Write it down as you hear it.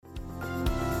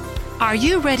Are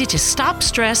you ready to stop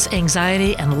stress,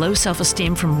 anxiety, and low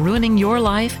self-esteem from ruining your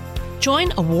life?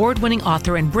 Join award-winning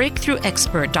author and breakthrough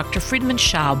expert Dr. Friedemann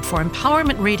Schaub for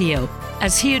Empowerment Radio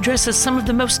as he addresses some of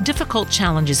the most difficult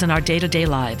challenges in our day-to-day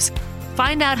lives.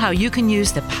 Find out how you can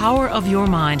use the power of your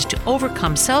mind to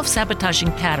overcome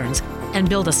self-sabotaging patterns and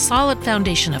build a solid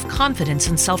foundation of confidence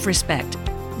and self-respect.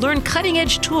 Learn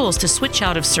cutting-edge tools to switch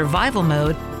out of survival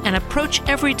mode and approach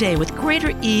every day with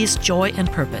greater ease, joy,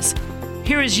 and purpose.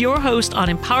 Here is your host on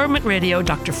Empowerment Radio,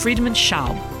 Dr. Friedemann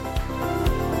Schaub.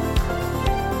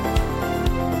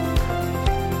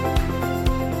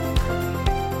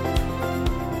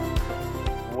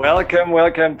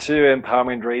 Welcome to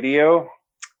Empowerment Radio.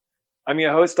 I'm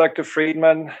your host, Dr.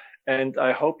 Friedemann, and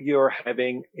I hope you're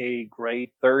having a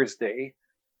great Thursday.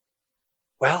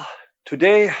 Well,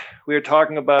 today we're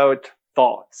talking about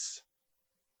thoughts.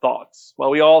 Well,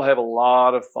 we all have a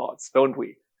lot of thoughts, don't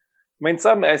we? I mean,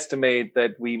 some estimate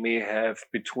that we may have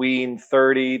between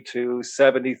 30 to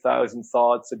 70,000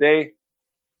 thoughts a day.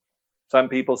 Some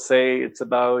people say it's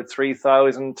about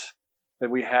 3,000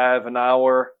 that we have an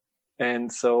hour,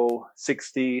 and so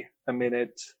 60 a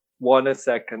minute, 1 a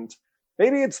second.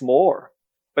 Maybe it's more,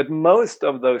 but most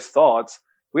of those thoughts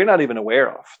we're not even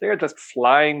aware of. They're just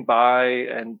flying by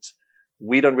and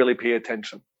we don't really pay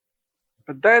attention.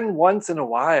 But then once in a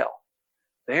while,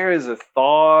 there is a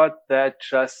thought that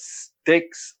just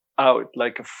sticks out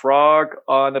like a frog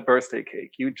on a birthday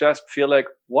cake. You just feel like,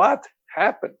 what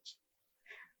happened?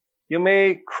 You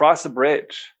may cross a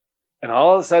bridge and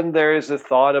all of a sudden there is a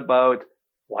thought about,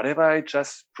 what if I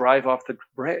just drive off the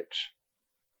bridge?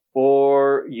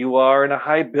 Or you are in a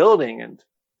high building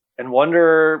and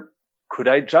wonder, could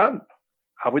I jump?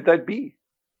 How would that be?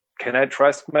 Can I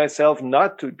trust myself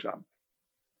not to jump?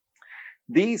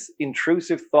 These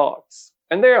intrusive thoughts,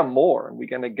 and there are more, and we're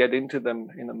going to get into them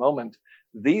in a moment.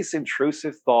 These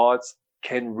intrusive thoughts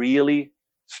can really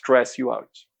stress you out,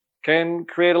 can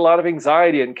create a lot of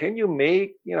anxiety, and can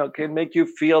make you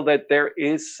feel that there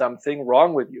is something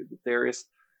wrong with you, that there is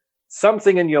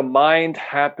something in your mind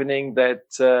happening that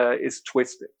is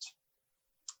twisted.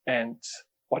 And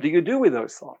what do you do with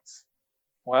those thoughts?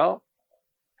 Well,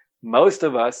 most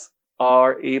of us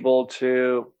are able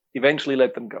to eventually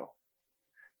let them go.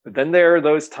 But then there are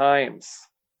those times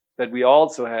that we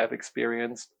also have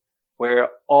experienced where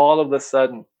all of a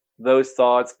sudden those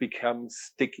thoughts become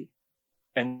sticky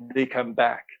and they come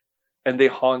back and they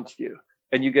haunt you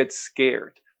and you get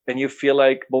scared and you feel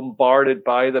like bombarded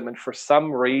by them. And for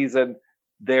some reason,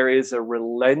 there is a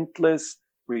relentless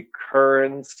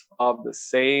recurrence of the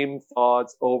same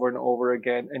thoughts over and over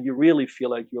again. And you really feel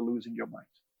like you're losing your mind.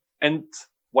 And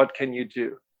what can you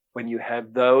do when you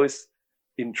have those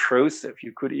intrusive,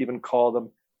 you could even call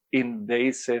them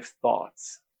invasive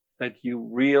thoughts that you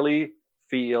really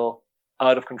feel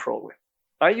out of control with?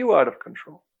 Are you out of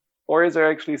control? Or is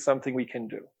there actually something we can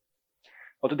do?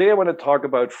 Well, today I want to talk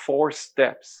about 4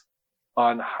 steps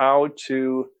on how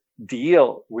to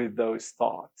deal with those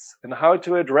thoughts and how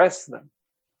to address them.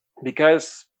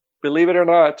 Because believe it or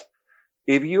not,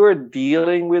 if you are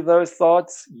dealing with those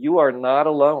thoughts, you are not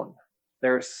alone.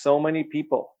 There are so many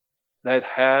people that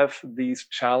have these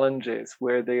challenges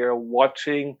where they are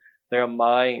watching their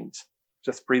mind,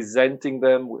 just presenting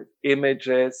them with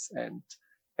images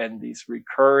and these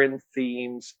recurrent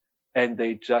themes, and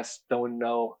they just don't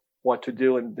know what to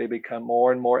do, and they become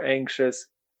more and more anxious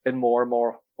and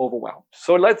more overwhelmed.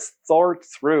 So let's sort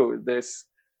through this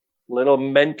little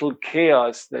mental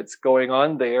chaos that's going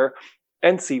on there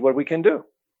and see what we can do.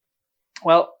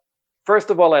 Well,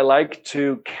 first of all, I like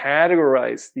to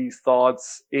categorize these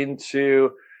thoughts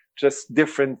into just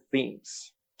different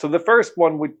themes. So the first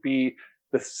one would be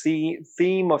the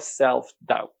theme of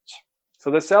self-doubt. So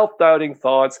the self-doubting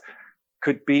thoughts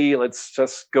could be, let's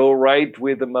just go right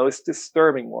with the most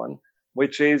disturbing one,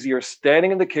 which is you're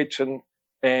standing in the kitchen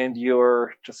and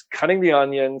you're just cutting the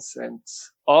onions, and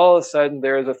all of a sudden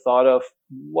there's a thought of,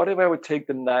 what if I would take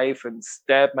the knife and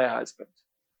stab my husband?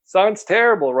 Sounds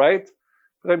terrible, right?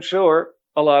 But I'm sure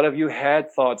a lot of you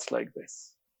had thoughts like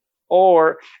this.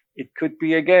 Or it could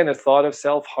be, again, a thought of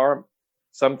self-harm,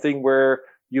 something where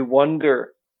you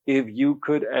wonder if you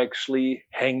could actually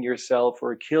hang yourself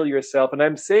or kill yourself. And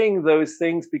I'm saying those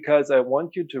things because I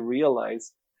want you to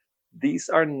realize these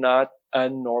are not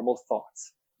abnormal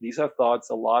thoughts. These are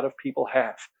thoughts a lot of people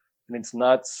have, and it's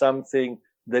not something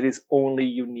that is only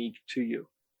unique to you.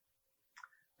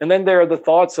 And then there are the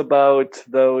thoughts about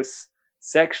those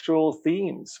sexual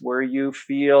themes where you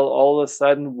feel all of a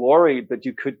sudden worried that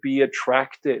you could be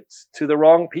attracted to the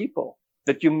wrong people,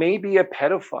 that you may be a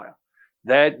pedophile,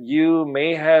 that you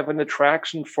may have an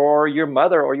attraction for your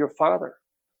mother or your father.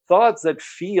 thoughts that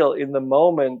feel in the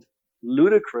moment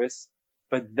ludicrous,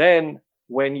 but then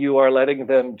when you are letting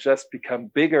them just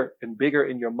become bigger and bigger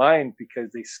in your mind because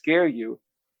they scare you,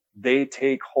 they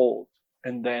take hold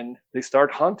and then they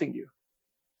start haunting you.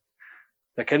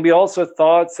 There can be also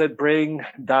thoughts that bring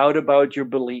doubt about your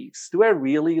beliefs. Do I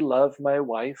really love my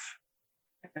wife?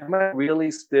 Am I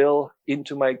really still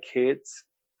into my kids?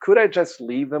 Could I just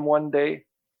leave them one day?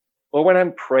 Or when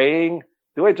I'm praying,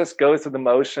 do I just go through the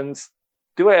motions?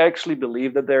 Do I actually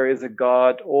believe that there is a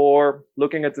God? Or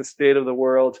looking at the state of the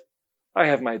world, I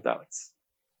have my doubts.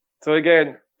 So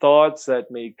again, thoughts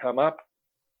that may come up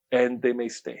and they may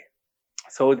stay.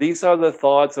 So these are the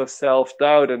thoughts of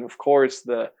self-doubt. And of course,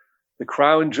 the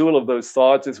crown jewel of those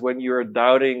thoughts is when you're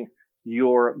doubting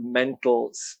your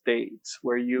mental state,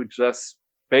 where you just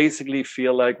basically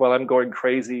feel like, well, I'm going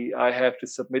crazy. I have to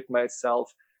submit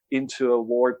myself into a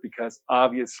ward because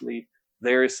obviously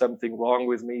there is something wrong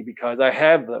with me because I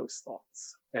have those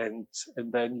thoughts. And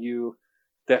then you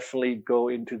definitely go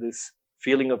into this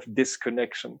feeling of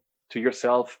disconnection to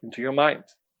yourself and to your mind.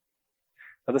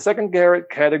 Now, the second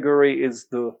category is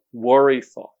the worry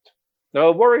thought. Now,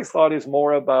 a worry thought is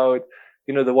more about,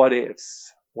 the what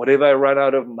ifs. What if I run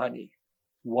out of money?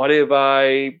 What if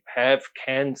I have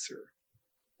cancer?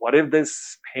 What if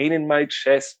this pain in my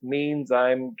chest means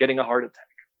I'm getting a heart attack?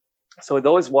 So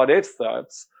those what if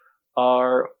thoughts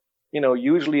are,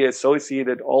 usually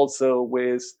associated also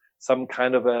with some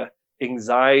kind of a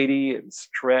anxiety and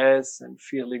stress and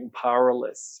feeling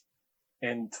powerless.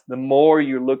 And the more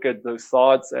you look at those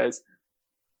thoughts as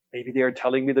maybe they are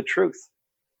telling me the truth,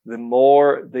 the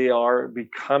more they are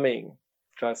becoming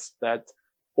just that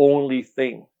only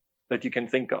thing that you can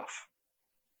think of.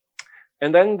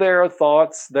 And then there are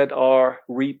thoughts that are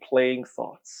replaying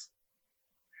thoughts.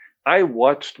 I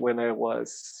watched when I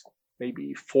was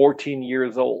maybe 14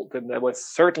 years old, and that was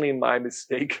certainly my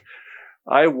mistake.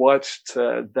 I watched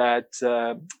what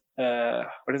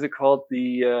is it called?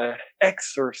 The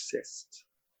Exorcist.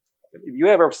 If you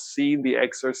ever seen The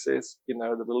Exorcist, the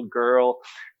little girl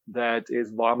that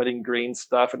is vomiting green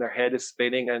stuff and her head is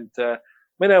spinning. And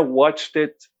when I watched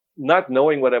it, not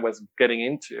knowing what I was getting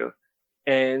into,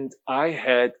 and I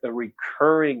had a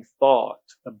recurring thought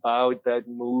about that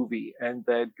movie and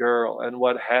that girl and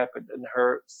what happened and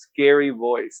her scary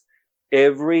voice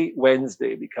every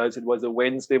Wednesday, because it was a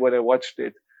Wednesday when I watched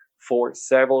it for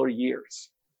several years.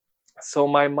 So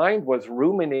my mind was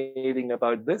ruminating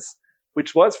about this,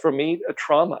 which was for me a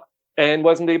trauma, and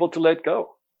wasn't able to let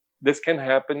go. This can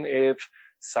happen if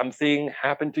something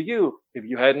happened to you, if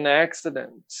you had an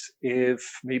accident,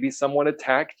 if maybe someone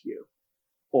attacked you,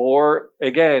 or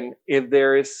again, if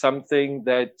there is something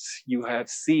that you have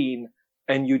seen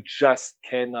and you just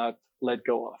cannot let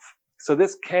go of. So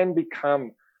this can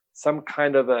become some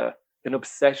kind of an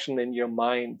obsession in your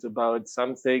mind about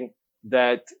something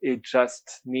that it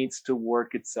just needs to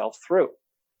work itself through.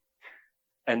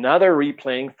 Another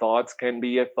replaying thoughts can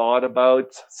be a thought about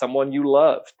someone you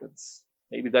loved.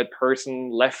 Maybe that person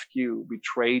left you,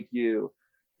 betrayed you,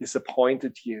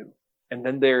 disappointed you. And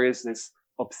then there is this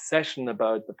obsession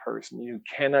about the person. You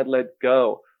cannot let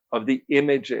go of the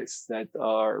images that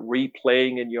are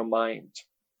replaying in your mind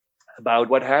about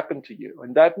what happened to you.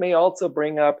 And that may also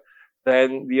bring up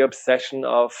then the obsession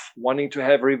of wanting to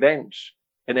have revenge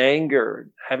and anger,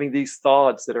 having these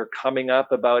thoughts that are coming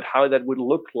up about how that would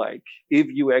look like if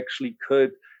you actually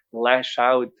could lash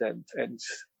out and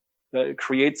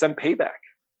create some payback.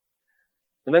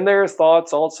 And then there are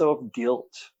thoughts also of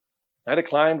guilt. I had a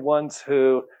client once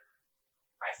who,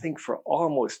 I think for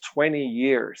almost 20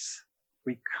 years,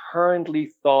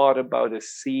 recurrently thought about a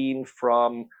scene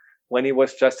from when he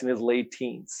was just in his late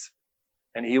teens.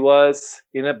 And he was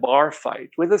in a bar fight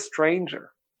with a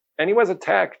stranger. And he was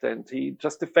attacked and he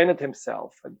just defended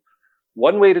himself. And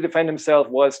one way to defend himself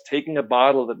was taking a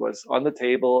bottle that was on the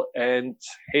table and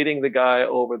hitting the guy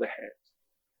over the head.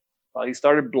 Well, he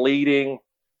started bleeding,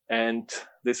 and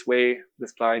this way,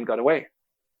 this client got away.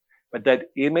 But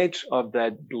that image of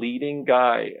that bleeding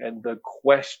guy and the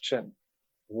question,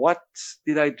 what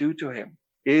did I do to him?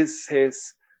 Is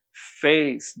his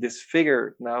face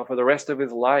disfigured now for the rest of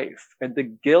his life? And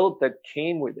the guilt that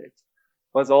came with it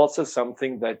was also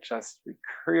something that just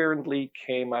recurrently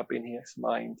came up in his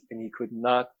mind, and he could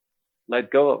not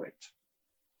let go of it.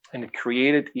 And it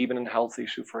created even a health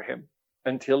issue for him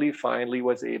until he finally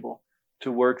was able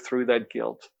to work through that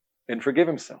guilt and forgive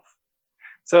himself.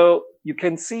 So you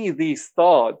can see these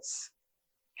thoughts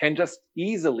can just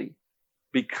easily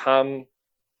become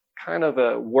kind of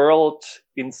a world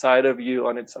inside of you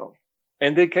on its own.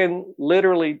 And they can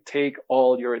literally take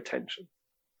all your attention.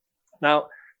 Now,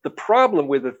 the problem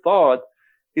with the thought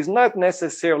is not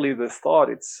necessarily the thought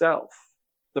itself.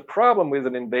 The problem with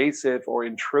an invasive or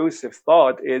intrusive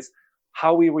thought is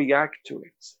how we react to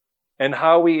it and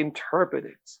how we interpret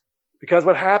it. Because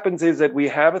what happens is that we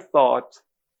have a thought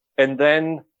and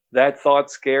then that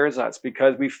thought scares us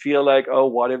because we feel like, oh,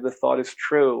 what if the thought is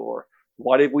true? Or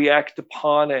what if we act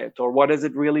upon it? Or what does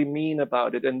it really mean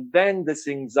about it? And then this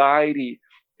anxiety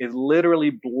is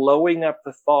literally blowing up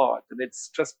the thought, and it's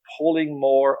just pulling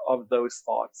more of those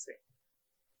thoughts in.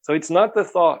 So it's not the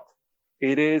thought.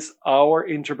 It is our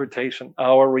interpretation,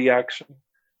 our reaction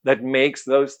that makes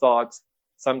those thoughts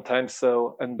sometimes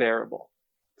so unbearable.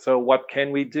 So what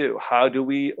can we do? How do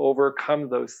we overcome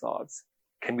those thoughts?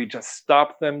 Can we just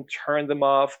stop them, turn them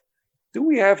off? Do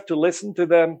we have to listen to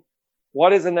them?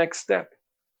 What is the next step?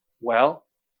 Well,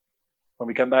 when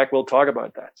we come back, we'll talk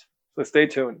about that. So stay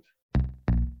tuned.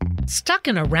 Stuck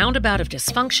in a roundabout of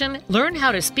dysfunction? Learn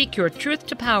how to speak your truth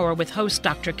to power with host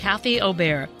Dr. Kathy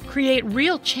Obear. Create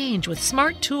real change with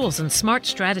smart tools and smart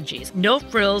strategies. No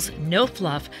frills, no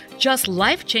fluff, just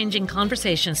life-changing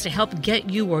conversations to help get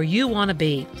you where you want to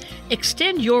be.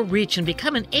 Extend your reach and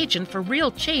become an agent for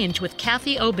real change with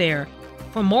Kathy Obear.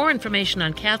 For more information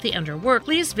on Kathy and her work,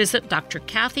 please visit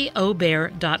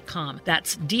drkathyobear.com.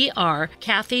 That's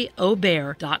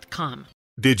drkathyobear.com.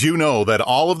 Did you know that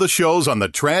all of the shows on the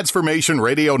Transformation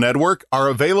Radio Network are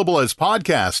available as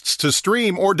podcasts to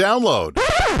stream or download?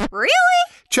 Really?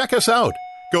 Check us out.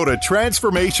 Go to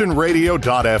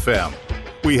transformationradio.fm.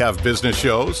 We have business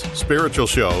shows, spiritual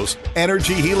shows,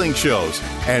 energy healing shows,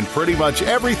 and pretty much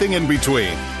everything in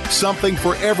between. Something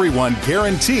for everyone,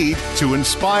 guaranteed to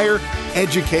inspire,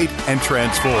 educate, and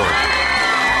transform.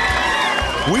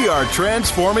 We are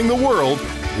transforming the world,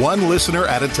 one listener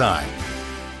at a time.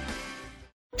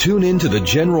 Tune in to The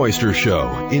Jen Royster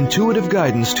Show, intuitive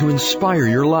guidance to inspire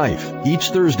your life, each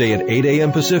Thursday at 8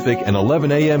 a.m. Pacific and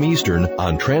 11 a.m. Eastern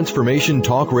on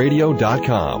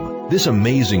TransformationTalkRadio.com. This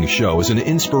amazing show is an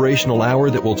inspirational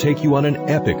hour that will take you on an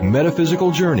epic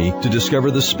metaphysical journey to discover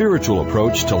the spiritual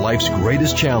approach to life's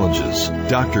greatest challenges.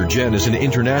 Dr. Jen is an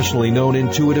internationally known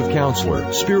intuitive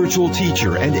counselor, spiritual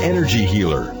teacher, and energy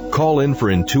healer. Call in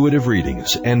for intuitive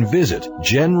readings and visit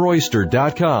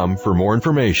JenRoyster.com for more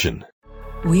information.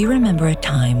 We remember a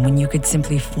time when you could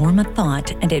simply form a thought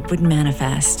and it would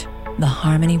manifest. The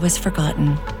harmony was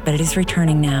forgotten, but it is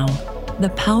returning now. The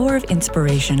Power of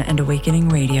Inspiration and Awakening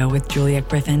Radio with Julia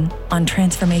Griffin on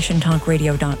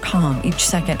TransformationTalkRadio.com each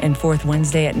second and fourth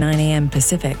Wednesday at 9 a.m.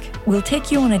 Pacific. We'll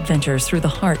take you on adventures through the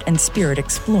heart and spirit,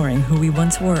 exploring who we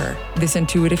once were. This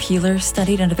intuitive healer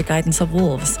studied under the guidance of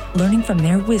wolves, learning from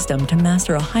their wisdom to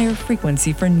master a higher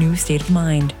frequency for a new state of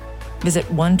mind. Visit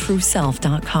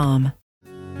OneTrueSelf.com.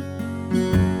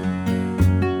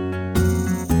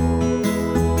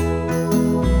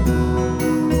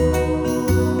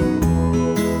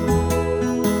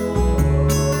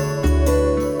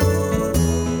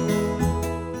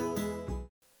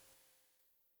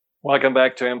 Welcome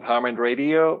back to Empowerment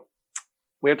Radio.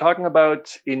 We're talking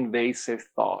about invasive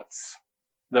thoughts.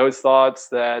 Those thoughts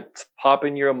that pop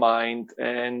in your mind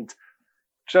and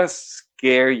just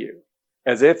scare you,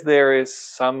 as if there is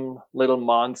some little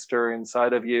monster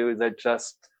inside of you that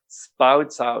just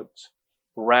spouts out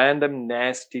random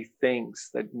nasty things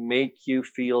that make you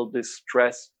feel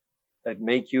distressed, that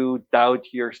make you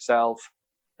doubt yourself,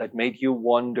 that make you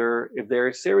wonder if there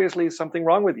is seriously something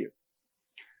wrong with you.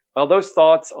 Well, those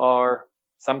thoughts are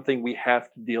something we have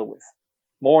to deal with.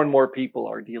 More and more people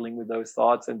are dealing with those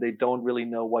thoughts, and they don't really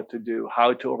know what to do,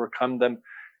 how to overcome them.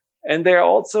 And there are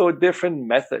also different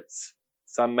methods.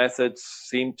 Some methods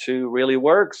seem to really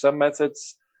work. Some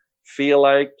methods feel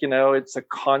like, it's a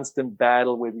constant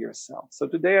battle with yourself. So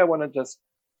today I want to just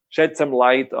shed some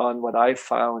light on what I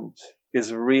found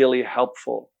is really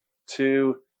helpful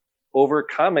to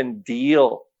overcome and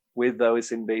deal with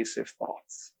those invasive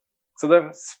thoughts. So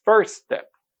the first step,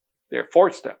 there are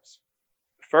 4 steps.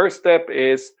 The first step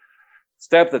is the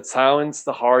step that sounds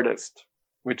the hardest,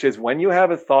 which is when you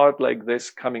have a thought like this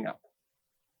coming up,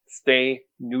 stay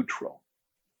neutral.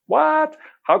 What?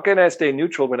 How can I stay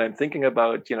neutral when I'm thinking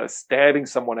about, stabbing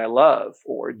someone I love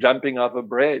or jumping off a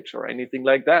bridge or anything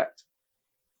like that?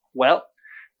 Well,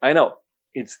 I know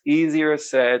it's easier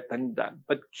said than done,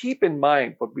 but keep in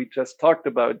mind what we just talked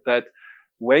about, that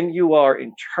when you are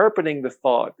interpreting the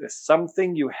thought as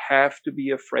something you have to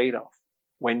be afraid of,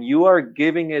 when you are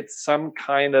giving it some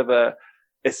kind of a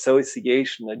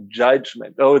association, a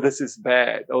judgment, oh, this is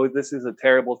bad, oh, this is a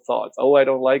terrible thought, oh, I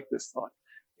don't like this thought.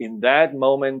 In that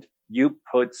moment, you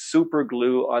put super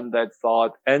glue on that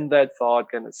thought, and that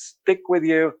thought gonna stick with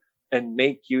you and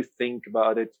make you think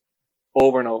about it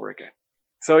over and over again.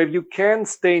 So if you can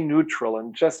stay neutral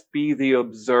and just be the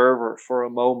observer for a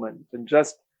moment and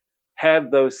just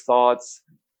have those thoughts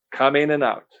come in and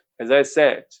out, as I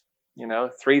said,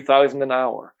 3,000 an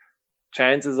hour,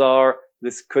 chances are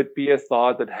this could be a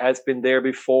thought that has been there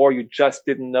before. You just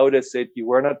didn't notice it. You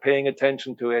were not paying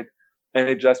attention to it and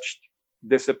it just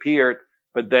disappeared.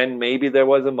 But then maybe there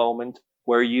was a moment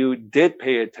where you did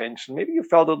pay attention. Maybe you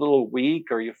felt a little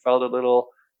weak or you felt a little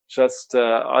just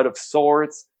out of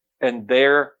sorts. And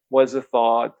there was a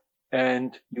thought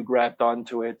and you grabbed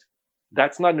onto it.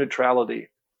 That's not neutrality.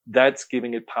 That's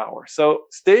giving it power. So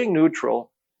staying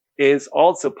neutral is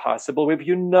also possible if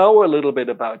you know a little bit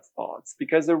about thoughts,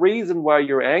 because the reason why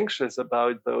you're anxious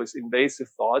about those invasive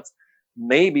thoughts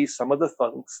may be some of the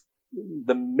things,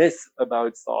 the myth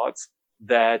about thoughts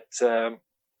that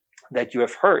you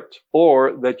have heard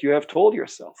or that you have told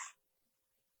yourself.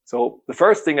 So the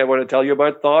first thing I want to tell you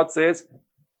about thoughts is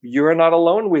you're not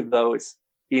alone with those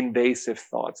invasive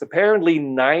thoughts. Apparently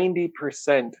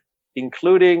 90%,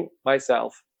 including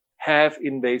myself, have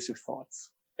invasive thoughts.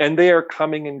 And they are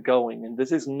coming and going. And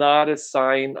this is not a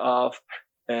sign of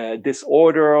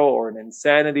disorder or an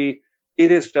insanity.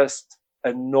 It is just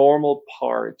a normal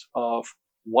part of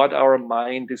what our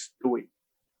mind is doing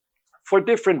for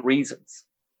different reasons.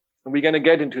 And we're going to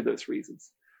get into those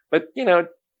reasons. But,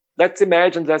 let's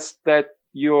imagine that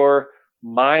your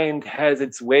mind has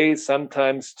its way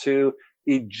sometimes to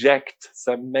eject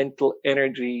some mental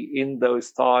energy in those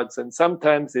thoughts. And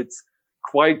sometimes it's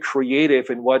quite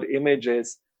creative in what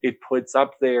images it puts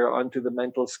up there onto the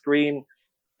mental screen.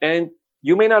 And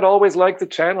you may not always like the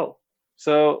channel.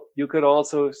 So you could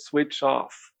also switch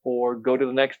off or go to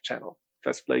the next channel,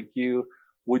 just like you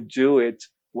would do it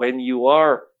when you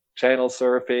are channel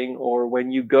surfing or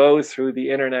when you go through the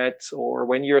internet or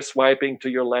when you're swiping to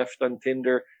your left on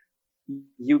Tinder.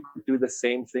 You could do the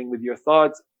same thing with your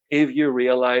thoughts if you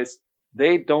realize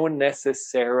they don't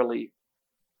necessarily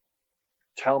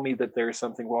tell me that there is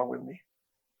something wrong with me.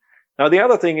 Now, the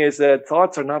other thing is that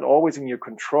thoughts are not always in your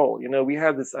control. We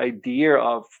have this idea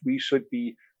of we should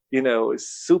be,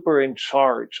 super in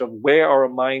charge of where our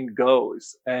mind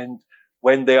goes. And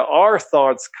when there are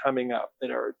thoughts coming up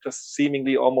that are just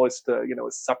seemingly almost,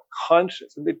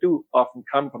 subconscious, and they do often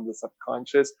come from the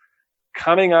subconscious,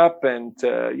 coming up and,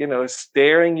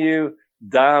 staring you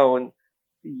down,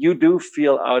 you do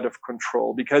feel out of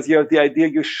control because you have the idea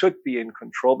you should be in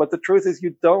control. But the truth is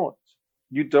you don't.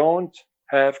 You don't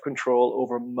have control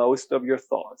over most of your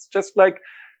thoughts. Just like,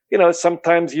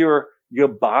 sometimes your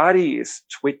body is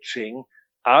twitching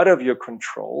out of your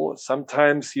control.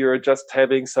 Sometimes you're just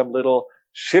having some little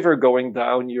shiver going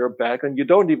down your back and you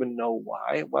don't even know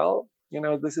why. Well,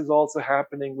 this is also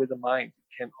happening with the mind.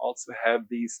 You can also have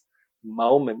these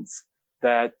moments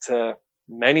that,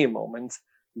 many moments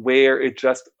where it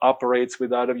just operates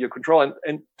without of your control.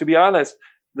 And to be honest,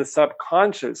 the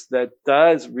subconscious that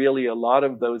does really a lot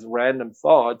of those random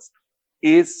thoughts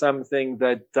is something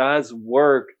that does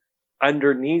work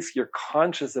underneath your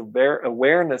conscious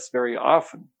awareness very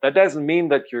often. That doesn't mean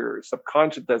that your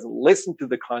subconscious doesn't listen to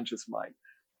the conscious mind,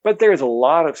 but there's a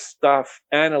lot of stuff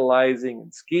analyzing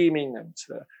and scheming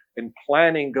and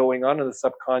planning going on the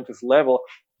subconscious level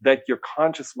that your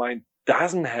conscious mind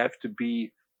doesn't have to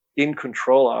be in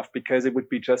control of because it would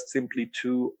be just simply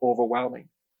too overwhelming.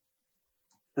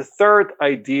 The third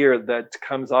idea that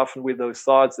comes often with those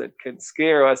thoughts that can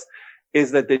scare us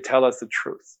is that they tell us the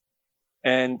truth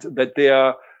and that they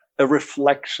are a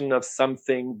reflection of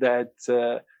something that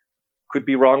could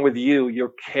be wrong with you,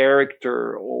 your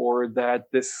character, or that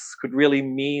this could really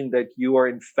mean that you are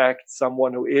in fact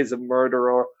someone who is a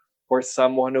murderer or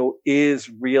someone who is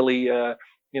really,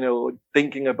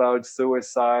 thinking about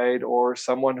suicide or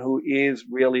someone who is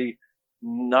really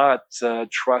not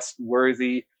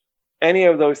trustworthy. Any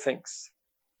of those things.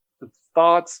 The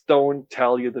thoughts don't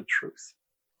tell you the truth.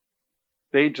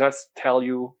 They just tell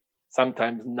you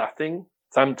sometimes nothing.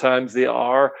 Sometimes they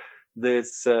are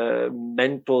this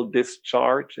mental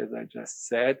discharge, as I just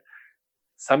said.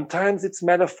 Sometimes it's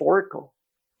metaphorical.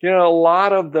 A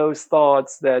lot of those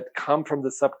thoughts that come from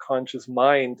the subconscious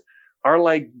mind are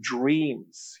like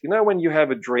dreams. When you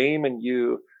have a dream and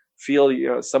you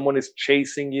feel someone is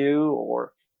chasing you,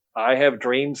 or I have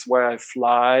dreams where I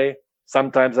fly.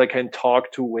 Sometimes I can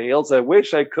talk to whales. I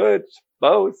wish I could,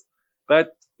 both,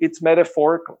 but it's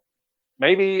metaphorical.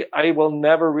 Maybe I will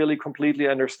never really completely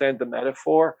understand the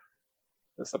metaphor.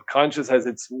 The subconscious has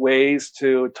its ways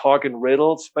to talk in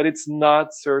riddles, but it's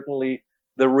not certainly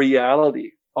the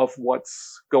reality of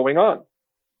what's going on.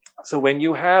 So when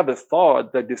you have a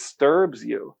thought that disturbs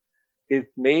you, it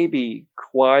may be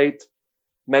quite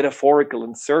metaphorical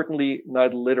and certainly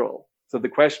not literal. So the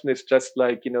question is just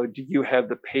like, do you have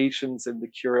the patience and the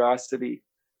curiosity,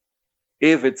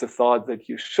 if it's a thought that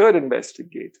you should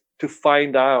investigate, to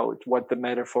find out what the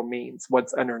metaphor means,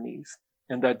 what's underneath?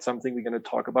 And that's something we're going to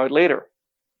talk about later.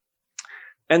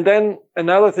 And then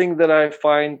another thing that I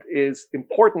find is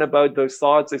important about those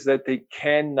thoughts is that they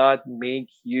cannot make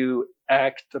you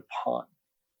act upon.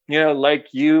 Like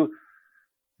you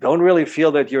don't really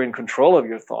feel that you're in control of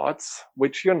your thoughts,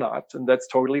 which you're not, and that's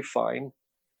totally fine.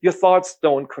 Your thoughts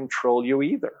don't control you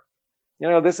either.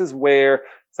 This is where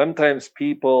sometimes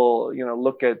people,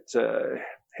 look at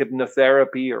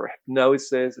hypnotherapy or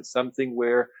hypnosis as something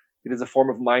where it is a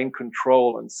form of mind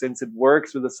control. And since it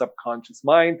works with the subconscious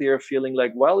mind, they are feeling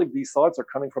like, well, if these thoughts are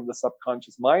coming from the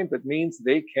subconscious mind, that means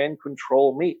they can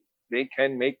control me. They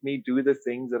can make me do the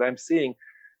things that I'm seeing.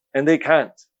 And they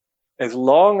can't. As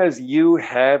long as you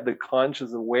have the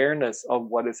conscious awareness of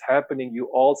what is happening, you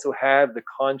also have the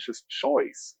conscious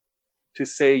choice to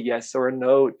say yes or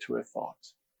no to a thought.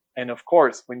 And of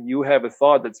course, when you have a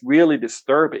thought that's really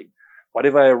disturbing, what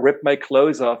if I rip my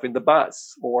clothes off in the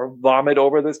bus or vomit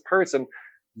over this person?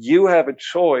 You have a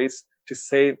choice to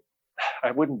say,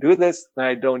 I wouldn't do this, and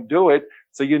I don't do it.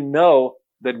 So you know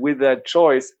that with that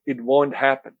choice, it won't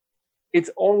happen.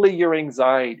 It's only your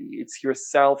anxiety. It's your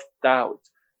self-doubt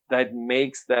that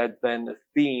makes that then a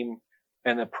theme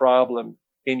and a problem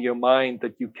in your mind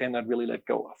that you cannot really let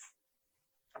go of.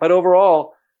 But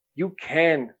overall, you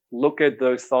can look at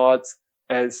those thoughts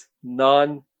as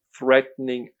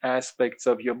non-threatening aspects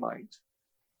of your mind.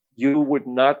 You would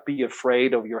not be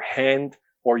afraid of your hand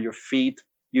or your feet.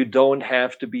 You don't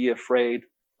have to be afraid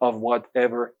of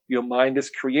whatever your mind is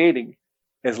creating,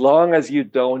 as long as you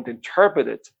don't interpret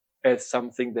it as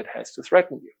something that has to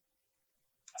threaten you.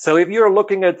 So if you're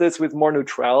looking at this with more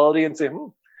neutrality and say,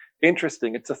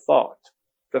 interesting, it's a thought.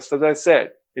 Just as I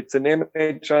said, it's an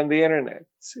image on the internet.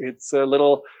 It's a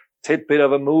little tidbit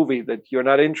of a movie that you're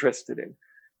not interested in.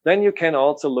 Then you can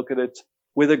also look at it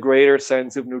with a greater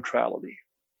sense of neutrality.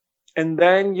 And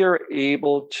then you're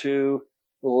able to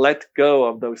let go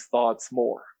of those thoughts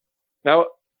more. Now,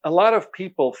 a lot of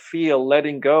people feel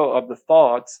letting go of the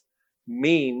thoughts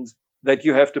means that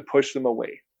you have to push them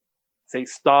away. Say,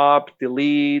 stop,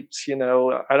 delete,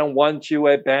 I don't want you,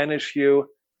 I banish you.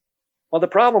 Well, the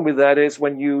problem with that is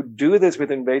when you do this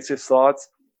with invasive thoughts,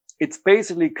 it's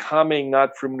basically coming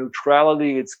not from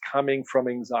neutrality, it's coming from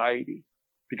anxiety.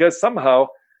 Because somehow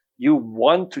you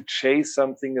want to chase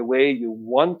something away, you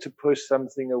want to push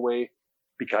something away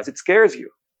because it scares you.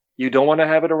 You don't want to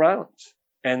have it around.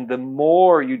 And the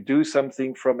more you do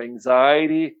something from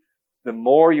anxiety, the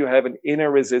more you have an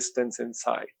inner resistance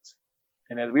inside.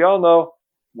 And as we all know,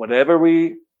 whatever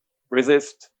we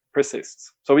resist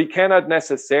persists. So we cannot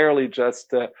necessarily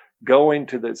just go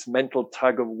into this mental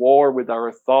tug of war with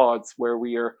our thoughts where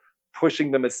we are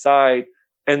pushing them aside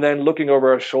and then looking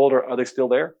over our shoulder. Are they still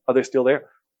there? Are they still there?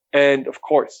 And of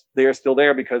course, they are still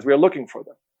there because we are looking for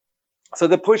them. So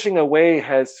the pushing away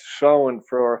has shown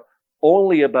for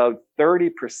only about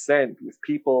 30% with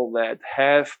people that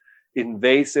have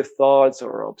invasive thoughts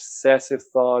or obsessive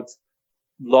thoughts,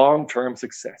 long-term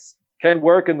success. Can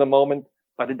work in the moment,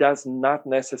 but it does not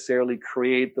necessarily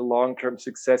create the long-term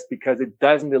success because it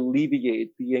doesn't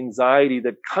alleviate the anxiety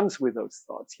that comes with those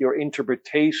thoughts. Your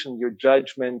interpretation, your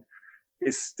judgment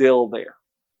is still there.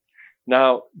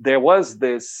 Now, there was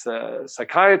this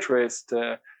psychiatrist,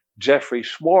 Jeffrey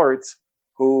Schwartz,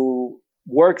 who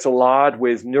works a lot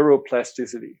with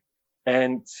neuroplasticity.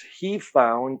 And he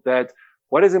found that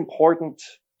what is important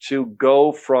to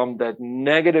go from that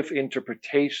negative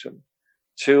interpretation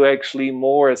to actually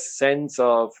more a sense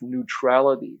of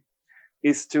neutrality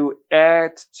is to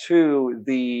add to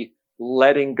the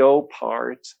letting go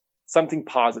part something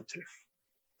positive.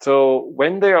 So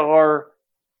when there are,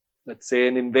 let's say,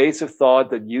 an invasive thought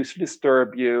that used to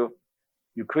disturb you,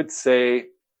 you could say,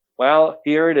 well,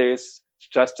 here it is. It's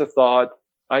just a thought.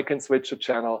 I can switch the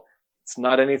channel. It's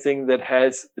not anything that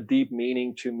has a deep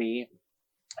meaning to me.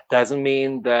 It doesn't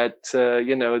mean that,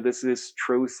 this is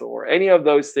truth or any of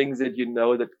those things that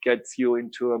that gets you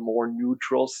into a more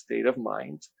neutral state of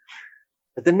mind.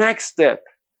 But the next step,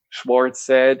 Schwartz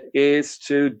said, is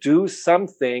to do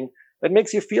something that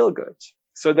makes you feel good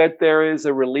so that there is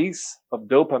a release of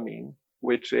dopamine,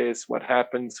 which is what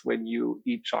happens when you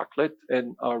eat chocolate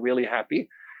and are really happy.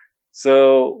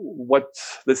 So what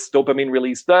this dopamine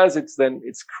release does,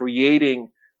 it's creating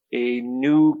a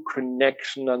new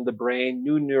connection on the brain,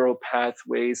 new neural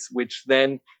pathways, which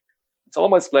then it's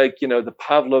almost like, the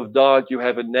Pavlov dog, you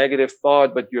have a negative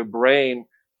thought, but your brain,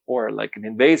 or like an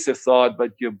invasive thought,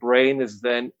 but your brain is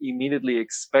then immediately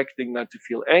expecting not to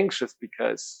feel anxious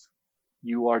because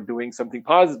you are doing something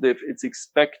positive, it's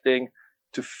expecting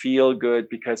to feel good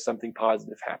because something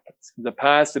positive happens. In the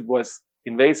past, it was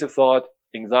invasive thought,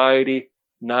 anxiety.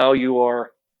 Now you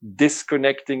are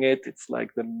disconnecting it. It's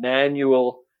like the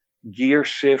manual gear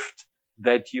shift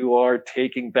that you are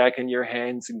taking back in your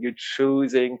hands, and you're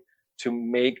choosing to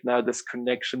make now this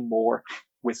connection more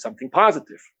with something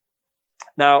positive.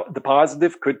 Now, the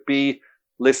positive could be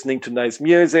listening to nice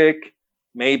music.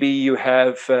 Maybe you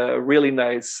have a really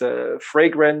nice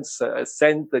fragrance, a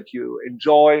scent that you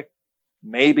enjoy.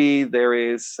 Maybe there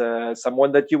is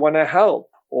someone that you want to help,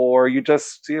 or you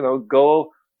just,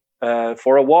 go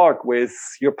for a walk with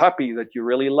your puppy that you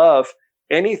really love.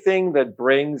 Anything that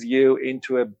brings you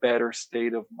into a better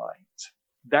state of mind.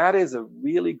 That is a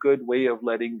really good way of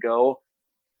letting go,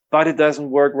 but it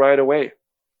doesn't work right away.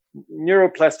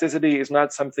 Neuroplasticity is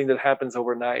not something that happens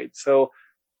overnight. So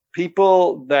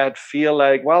people that feel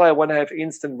like, well, I want to have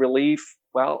instant relief,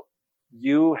 well,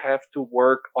 you have to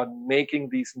work on making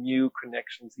these new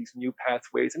connections, these new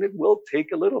pathways, and it will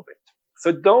take a little bit.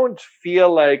 So don't feel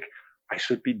like I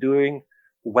should be doing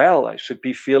well, I should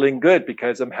be feeling good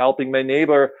because I'm helping my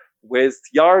neighbor with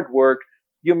yard work.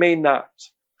 You may not.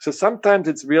 So sometimes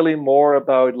it's really more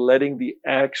about letting the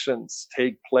actions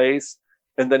take place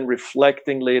and then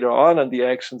reflecting later on the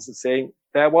actions and saying,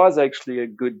 that was actually a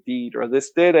good deed, or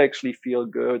this did actually feel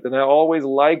good. And I always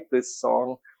liked this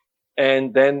song.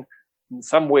 And then in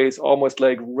some ways, almost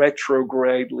like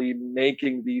retrogradely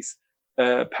making these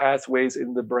pathways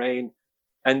in the brain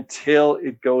until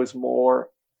it goes more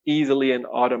easily and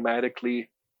automatically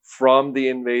from the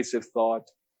invasive thought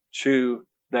to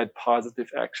that positive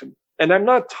action. And I'm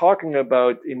not talking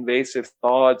about invasive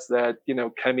thoughts that,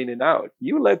 come in and out.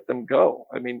 You let them go.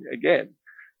 I mean, again,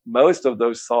 most of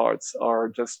those thoughts are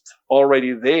just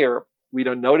already there. We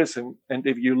don't notice them. And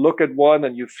if you look at one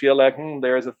and you feel like,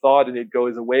 there's a thought and it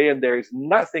goes away and there's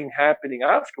nothing happening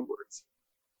afterwards,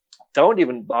 don't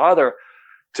even bother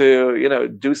to,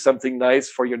 do something nice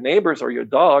for your neighbors or your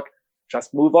dog.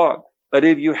 Just move on. But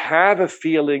if you have a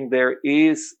feeling there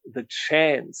is the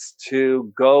chance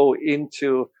to go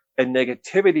into a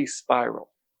negativity spiral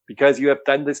because you have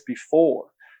done this before,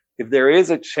 if there is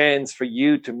a chance for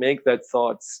you to make that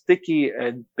thought sticky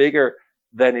and bigger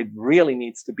than it really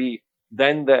needs to be,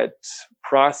 then that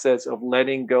process of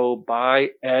letting go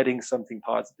by adding something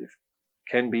positive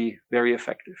can be very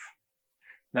effective.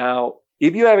 Now,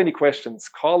 if you have any questions,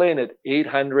 call in at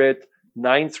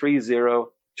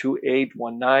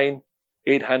 800-930-2819,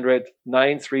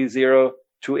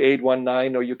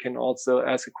 800-930-2819, or you can also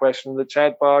ask a question in the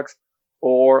chat box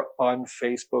or on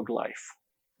Facebook Live.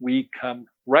 We come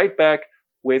right back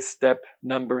with step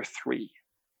number 3.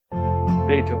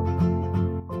 Stay tuned.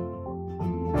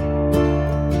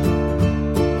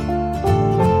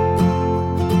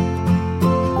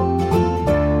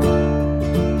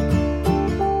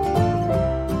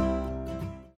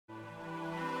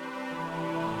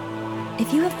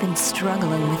 If you have been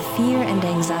struggling with fear and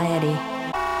anxiety,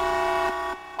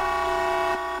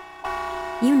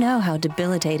 you know how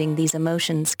debilitating these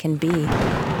emotions can be.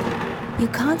 You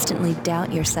constantly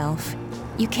doubt yourself.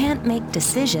 You can't make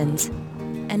decisions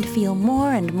and feel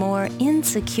more and more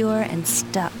insecure and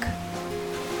stuck.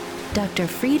 Dr.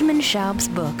 Friedemann Schaub's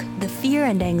book, The Fear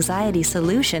and Anxiety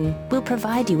Solution, will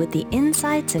provide you with the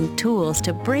insights and tools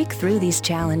to break through these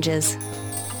challenges.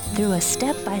 Through a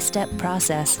step-by-step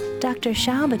process, Dr.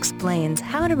 Schaub explains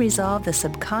how to resolve the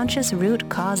subconscious root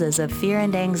causes of fear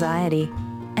and anxiety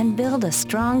and build a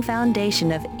strong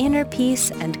foundation of inner peace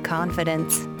and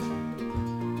confidence.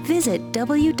 Visit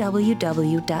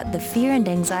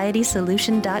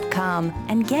www.thefearandanxietysolution.com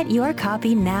and get your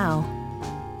copy now.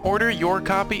 Order your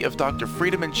copy of Dr.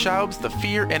 Friedemann Schaub's The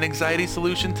Fear and Anxiety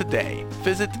Solution today.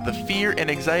 Visit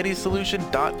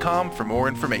thefearandanxietysolution.com for more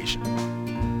information.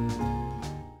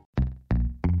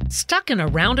 Stuck in a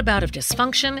roundabout of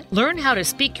dysfunction? Learn how to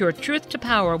speak your truth to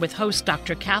power with host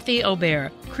Dr. Kathy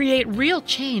Obear. Create real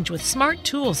change with smart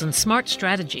tools and smart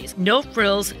strategies. No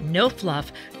frills, no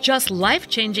fluff, just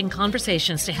life-changing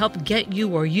conversations to help get you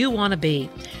where you want to be.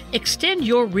 Extend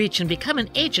your reach and become an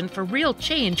agent for real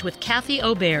change with Kathy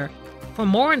Obear. For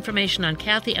more information on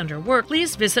Kathy and her work,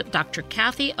 please visit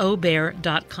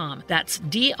drkathyobear.com. That's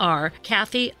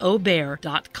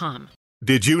drkathyobear.com.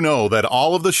 Did you know that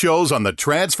all of the shows on the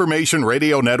Transformation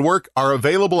Radio Network are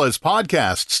available as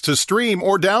podcasts to stream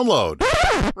or download?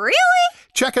 Really?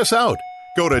 Check us out.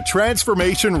 Go to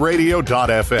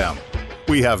transformationradio.fm.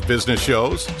 We have business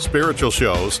shows, spiritual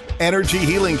shows, energy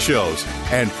healing shows,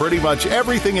 and pretty much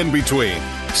everything in between.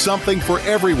 Something for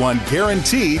everyone,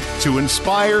 guaranteed to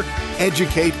inspire,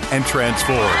 educate, and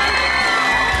transform.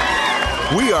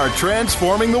 We are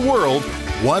transforming the world,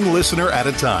 one listener at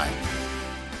a time.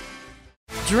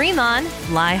 Dream on,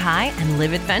 fly high, and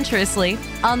live adventurously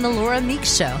on The Laura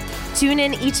Meeks Show. Tune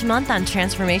in each month on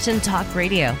Transformation Talk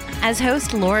Radio as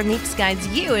host Laura Meeks guides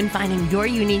you in finding your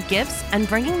unique gifts and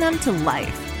bringing them to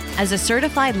life. As a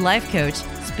certified life coach,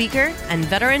 speaker, and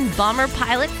veteran bomber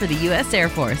pilot for the U.S. Air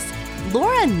Force,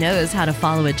 Laura knows how to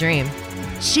follow a dream.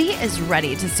 She is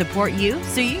ready to support you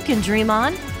so you can dream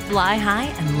on, fly high,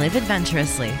 and live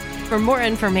adventurously. For more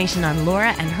information on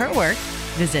Laura and her work,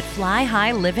 visit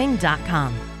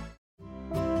flyhighliving.com.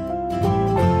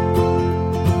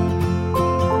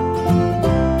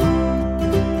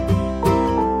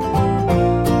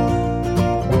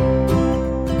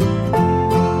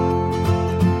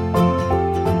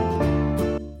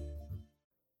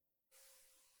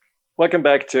 Welcome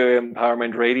back to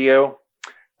Empowerment Radio.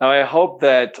 Now, I hope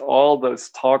that all those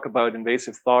talk about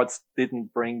invasive thoughts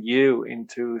didn't bring you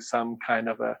into some kind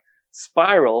of a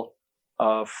spiral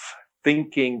of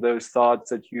thinking those thoughts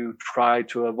that you try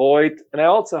to avoid. And I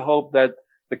also hope that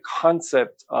the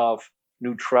concept of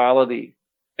neutrality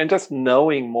and just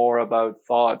knowing more about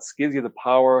thoughts gives you the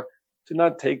power to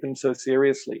not take them so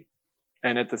seriously.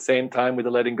 And at the same time, with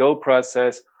the letting go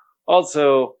process,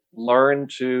 also learn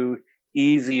to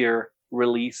easier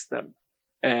release them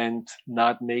and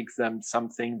not make them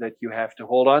something that you have to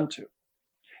hold on to.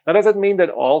 Now, does it mean that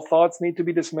all thoughts need to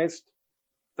be dismissed?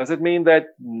 Does it mean that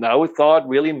no thought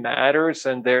really matters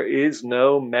and there is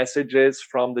no messages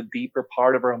from the deeper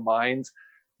part of our minds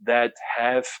that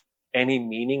have any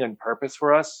meaning and purpose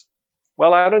for us?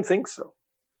 Well, I don't think so.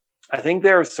 I think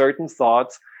there are certain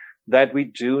thoughts that we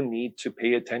do need to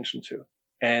pay attention to.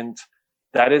 And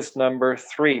that is number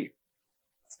 3.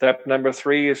 Step number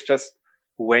 3 is just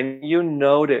when you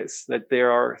notice that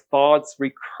there are thoughts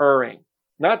recurring,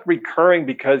 not recurring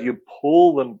because you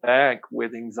pull them back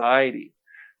with anxiety.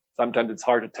 Sometimes it's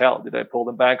hard to tell. Did I pull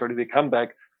them back or did they come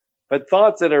back? But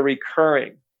thoughts that are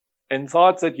recurring and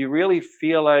thoughts that you really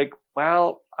feel like,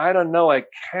 well, I don't know, I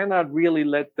cannot really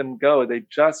let them go. They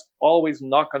just always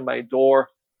knock on my door.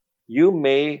 You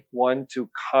may want to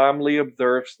calmly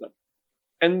observe them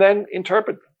and then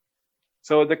interpret them.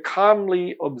 So the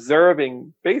calmly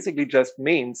observing basically just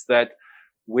means that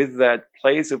with that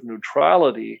place of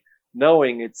neutrality,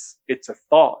 knowing it's a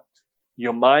thought.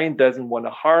 Your mind doesn't want to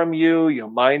harm you. Your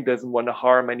mind doesn't want to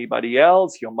harm anybody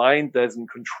else. Your mind doesn't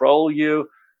control you.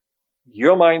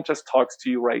 Your mind just talks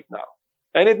to you right now.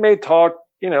 And it may talk,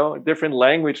 a different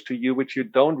language to you, which you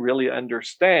don't really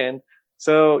understand.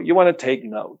 So you want to take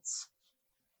notes.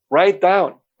 Write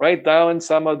down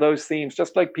some of those themes,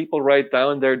 just like people write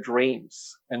down their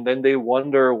dreams. And then they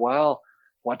wonder, well,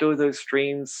 what do those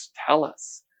dreams tell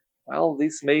us? Well,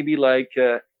 these may be like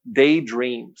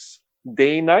daydreams,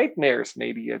 day nightmares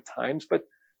maybe at times, but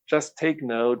just take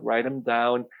note, write them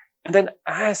down, and then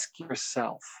ask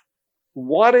yourself,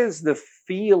 what is the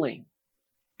feeling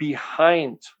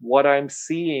behind what I'm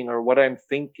seeing or what I'm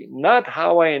thinking? Not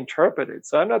how I interpret it.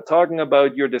 So I'm not talking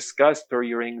about your disgust or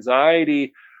your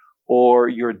anxiety or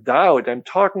your doubt. I'm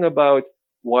talking about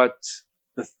what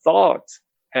the thought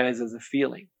has as a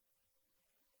feeling.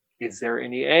 Is there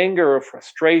any anger or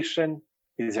frustration?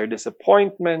 Is there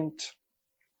disappointment?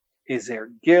 Is there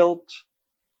guilt?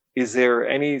 Is there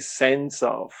any sense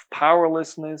of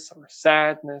powerlessness or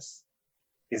sadness?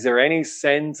 Is there any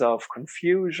sense of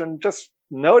confusion? Just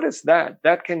notice that.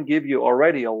 That can give you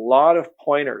already a lot of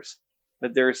pointers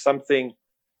that there is something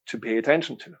to pay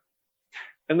attention to.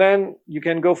 And then you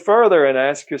can go further and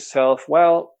ask yourself,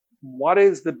 well, what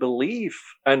is the belief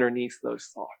underneath those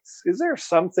thoughts? Is there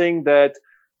something that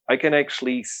I can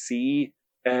actually see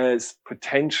as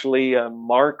potentially a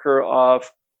marker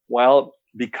of, well,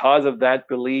 because of that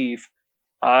belief,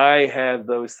 I have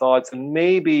those thoughts and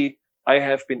maybe I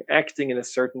have been acting in a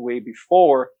certain way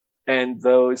before and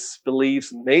those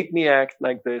beliefs make me act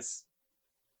like this.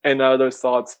 And now those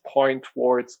thoughts point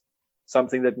towards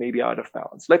something that may be out of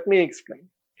balance. Let me explain.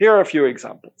 Here are a few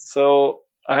examples. So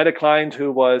I had a client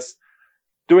who was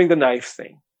doing the knife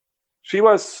thing. She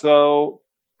was so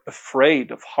afraid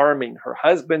of harming her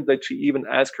husband that she even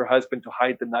asked her husband to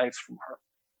hide the knives from her.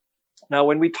 Now,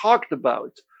 when we talked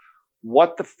about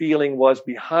what the feeling was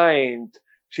behind,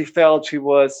 she felt she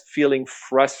was feeling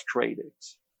frustrated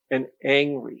and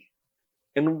angry.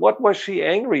 And what was she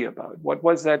angry about? What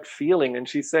was that feeling? And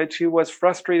she said she was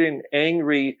frustrated and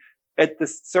angry at the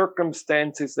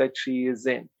circumstances that she is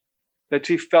in, that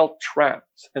she felt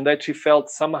trapped and that she felt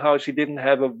somehow she didn't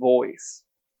have a voice.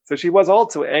 So she was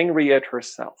also angry at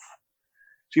herself.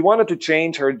 She wanted to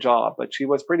change her job, but she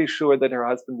was pretty sure that her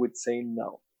husband would say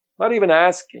no, not even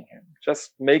asking him,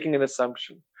 just making an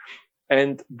assumption.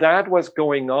 And that was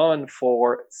going on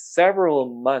for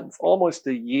several months, almost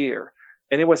a year.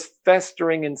 And it was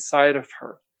festering inside of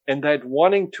her. And that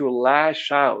wanting to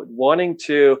lash out, wanting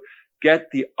to get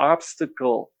the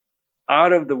obstacle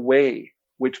out of the way,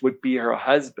 which would be her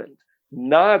husband,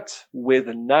 not with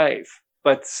a knife,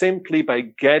 but simply by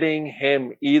getting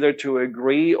him either to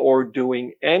agree or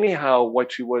doing anyhow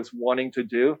what she was wanting to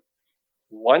do.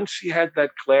 Once she had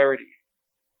that clarity,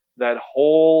 that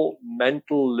whole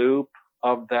mental loop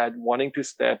of that wanting to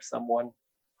stab someone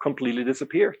completely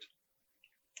disappeared.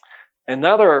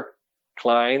 Another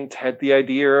client had the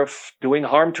idea of doing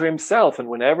harm to himself. And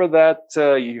whenever that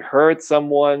he heard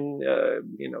someone,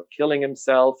 killing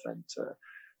himself, and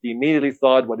he immediately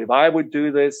thought, what if I would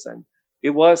do this? And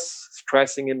it was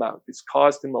stressing him out. It's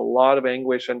caused him a lot of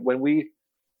anguish. And when we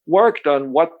worked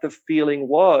on what the feeling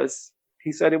was,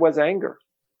 he said it was anger.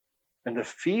 And the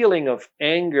feeling of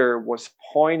anger was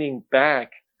pointing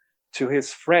back to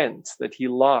his friend that he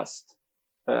lost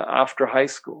after high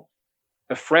school.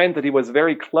 A friend that he was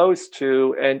very close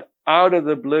to, and out of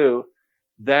the blue,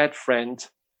 that friend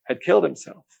had killed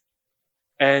himself.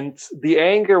 And the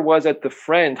anger was at the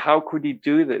friend. How could he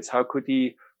do this? How could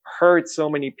he hurt so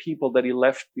many people that he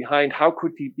left behind? How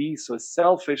could he be so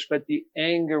selfish? But the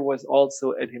anger was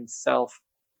also at himself,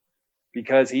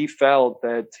 because he felt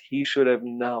that he should have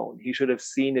known, he should have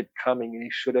seen it coming, and he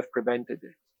should have prevented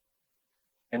it.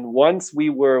 And once we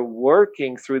were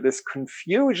working through this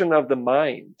confusion of the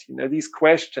mind, these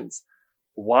questions,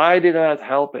 why did I not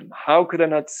help him? How could I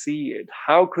not see it?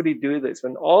 How could he do this?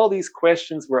 When all these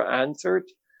questions were answered,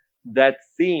 that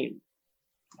theme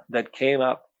that came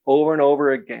up over and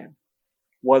over again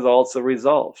was also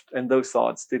resolved, and those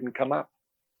thoughts didn't come up.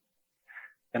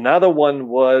 Another one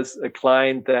was a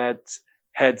client that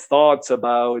had thoughts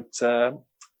about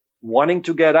wanting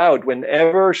to get out.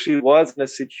 Whenever she was in a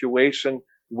situation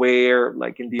where,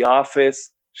 like in the office,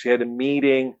 she had a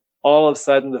meeting, all of a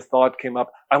sudden the thought came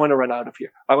up, I want to run out of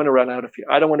here. I want to run out of here.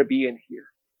 I don't want to be in here.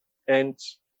 And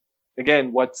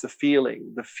again, what's the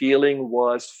feeling? The feeling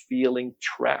was feeling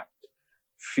trapped,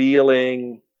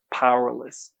 feeling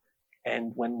powerless.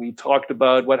 And when we talked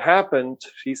about what happened,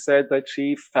 she said that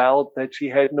she felt that she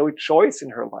had no choice in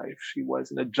her life. She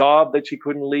was in a job that she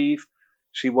couldn't leave.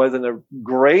 She was in a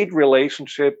great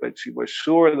relationship, but she was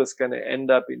sure that's going to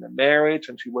end up in a marriage,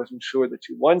 and she wasn't sure that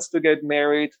she wants to get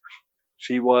married.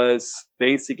 She was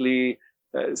basically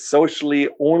socially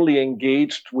only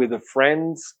engaged with the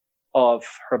friends of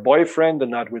her boyfriend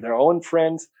and not with her own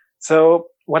friends. So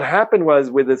what happened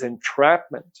was, with this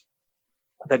entrapment,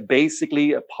 that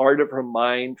basically a part of her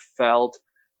mind felt,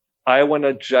 I want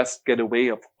to just get away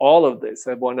of all of this.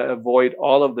 I want to avoid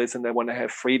all of this, and I want to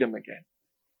have freedom again.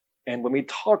 And when we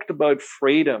talked about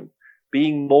freedom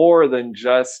being more than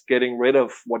just getting rid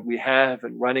of what we have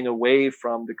and running away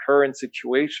from the current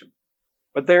situation,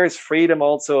 but there is freedom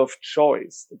also of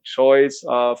choice, the choice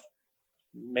of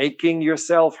making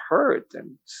yourself heard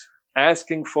and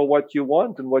asking for what you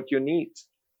want and what you need,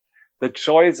 the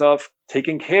choice of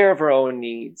taking care of our own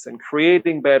needs and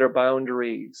creating better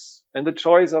boundaries, and the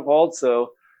choice of also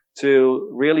to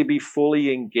really be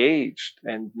fully engaged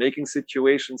and making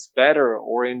situations better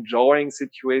or enjoying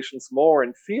situations more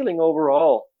and feeling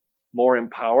overall more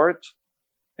empowered.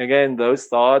 Again, those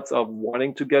thoughts of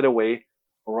wanting to get away,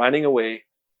 running away,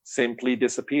 simply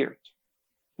disappeared.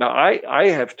 Now, I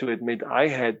have to admit, I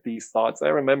had these thoughts. I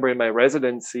remember in my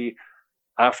residency,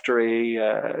 after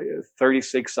a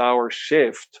 36-hour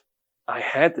shift, I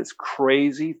had this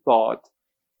crazy thought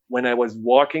when I was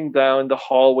walking down the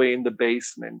hallway in the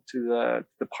basement to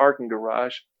the parking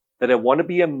garage, that I want to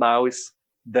be a mouse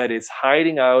that is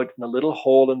hiding out in a little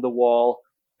hole in the wall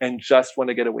and just want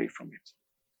to get away from it.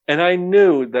 And I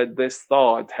knew that this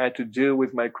thought had to do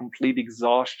with my complete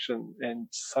exhaustion and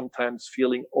sometimes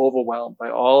feeling overwhelmed by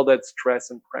all that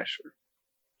stress and pressure.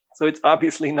 So it's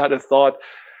obviously not a thought,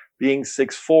 being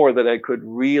 6'4", that I could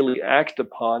really act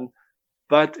upon,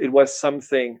 but it was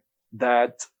something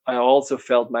that I also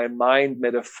felt my mind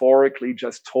metaphorically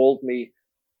just told me,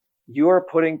 you are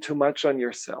putting too much on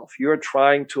yourself. You're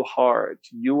trying too hard.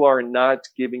 You are not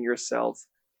giving yourself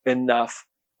enough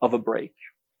of a break.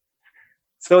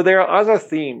 So there are other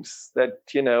themes that,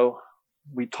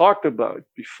 we talked about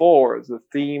before, the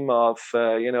theme of,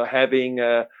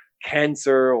 having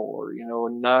cancer, or,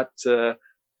 not,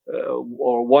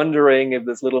 or wondering if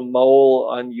this little mole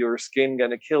on your skin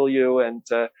going to kill you.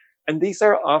 And these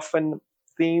are often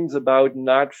themes about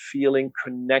not feeling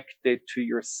connected to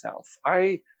yourself.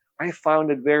 I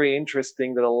found it very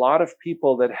interesting that a lot of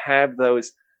people that have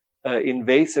those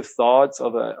invasive thoughts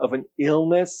of an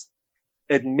illness,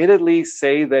 admittedly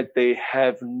say that they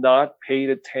have not paid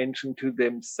attention to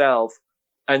themselves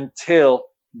until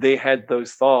they had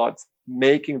those thoughts,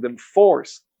 making them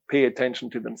pay attention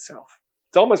to themselves.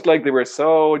 It's almost like they were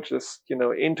so just,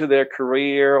 into their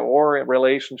career or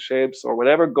relationships or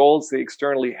whatever goals they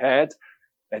externally had,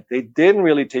 that they didn't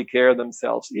really take care of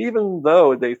themselves, even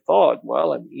though they thought,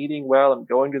 well, I'm eating well, I'm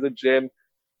going to the gym,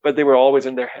 but they were always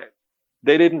in their head.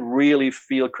 They didn't really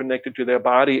feel connected to their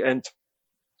body. And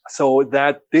so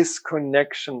that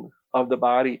disconnection of the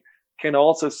body can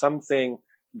also something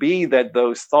be that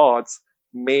those thoughts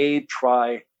may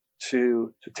try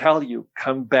to tell you,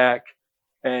 come back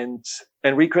and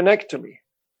reconnect to me.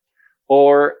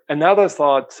 Or another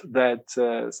thought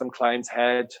that some clients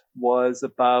had was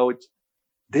about,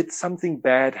 did something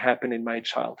bad happen in my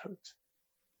childhood?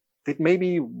 Did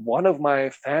maybe one of my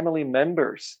family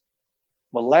members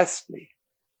molest me?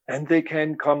 And they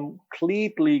can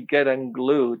completely get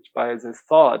unglued by this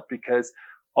thought, because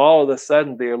all of a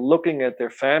sudden they're looking at their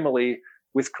family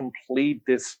with complete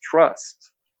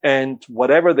distrust. And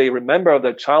whatever they remember of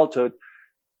their childhood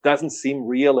doesn't seem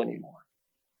real anymore.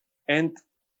 And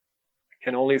I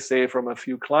can only say from a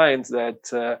few clients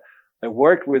that I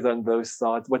worked with on those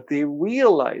thoughts, what they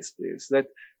realized is that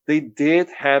they did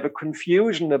have a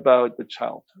confusion about the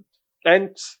childhood.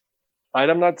 And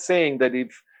I'm not saying that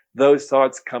if those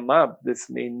thoughts come up, this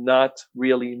may not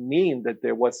really mean that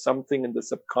there was something in the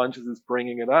subconscious is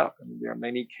bringing it up. I mean, there are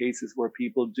many cases where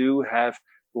people do have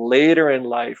later in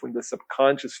life, when the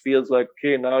subconscious feels like,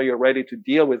 okay, now you're ready to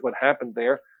deal with what happened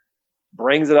there,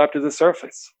 brings it up to the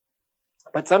surface.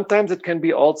 But sometimes it can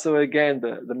be also, again,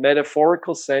 the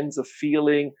metaphorical sense of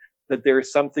feeling that there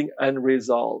is something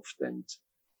unresolved. And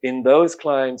in those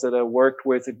clients that I worked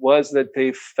with, it was that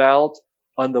they felt,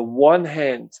 on the one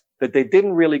hand, that they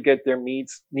didn't really get their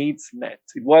needs met.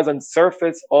 It was on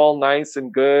surface all nice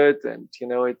and good. And,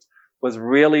 it was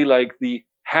really like the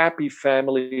happy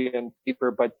family and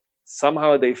paper, but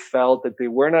somehow they felt that they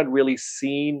were not really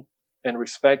seen and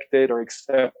respected or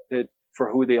accepted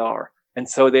for who they are. And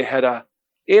so they had a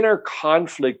inner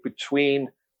conflict between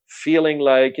feeling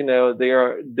like, they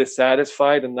are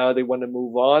dissatisfied and now they want to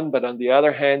move on. But on the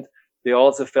other hand, they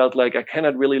also felt like I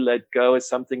cannot really let go as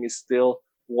something is still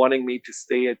wanting me to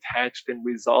stay attached and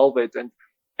resolve it.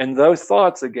 And those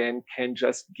thoughts, again, can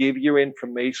just give you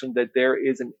information that there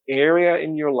is an area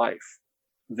in your life.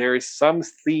 There is some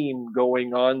theme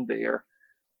going on there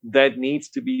that needs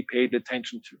to be paid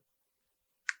attention to.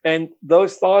 And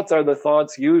those thoughts are the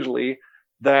thoughts usually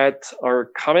that are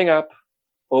coming up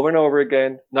over and over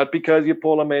again, not because you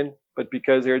pull them in, but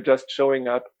because they're just showing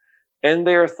up. And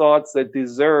they are thoughts that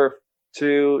deserve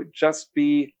to just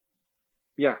be,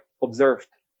 observed,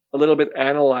 a little bit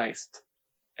analyzed,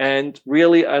 and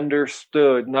really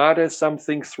understood, not as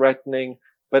something threatening,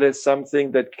 but as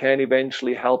something that can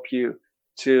eventually help you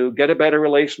to get a better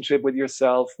relationship with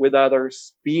yourself, with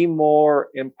others, be more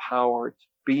empowered,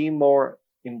 be more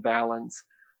in balance.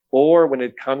 Or when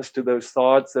it comes to those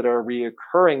thoughts that are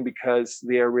reoccurring because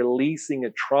they are releasing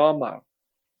a trauma,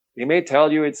 they may tell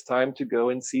you it's time to go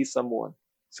and see someone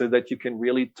so that you can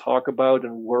really talk about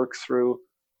and work through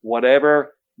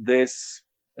whatever this,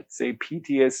 let's say,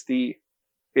 PTSD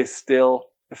is still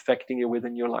affecting you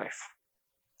within your life.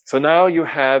 So now you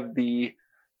have the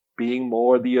being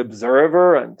more the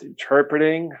observer and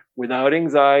interpreting without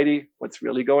anxiety what's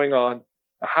really going on.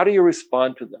 How do you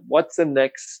respond to them? What's the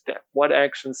next step? What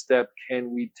action step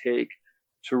can we take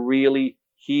to really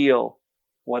heal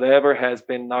whatever has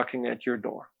been knocking at your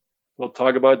door? We'll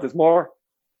talk about this more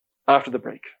after the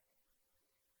break.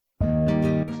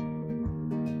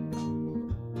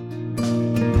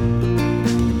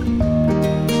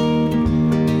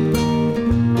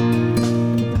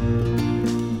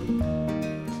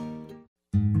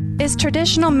 Is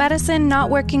traditional medicine not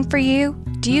working for you?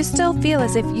 Do you still feel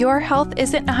as if your health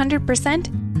isn't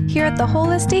 100%? Here at the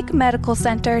Holistic Medical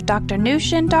Center, Dr.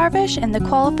 Nushin Darvish and the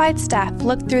qualified staff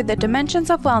look through the dimensions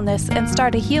of wellness and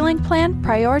start a healing plan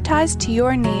prioritized to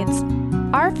your needs.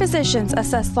 Our physicians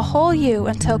assess the whole you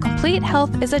until complete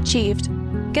health is achieved.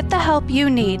 Get the help you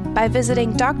need by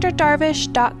visiting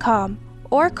drdarvish.com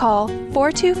or call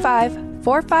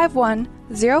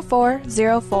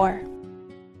 425-451-0404.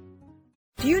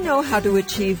 Do you know how to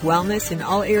achieve wellness in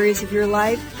all areas of your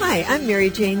life? Hi, I'm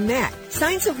Mary Jane Mack.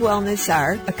 Signs of wellness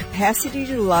are a capacity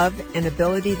to love and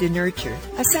ability to nurture,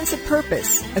 a sense of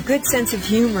purpose, a good sense of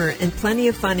humor and plenty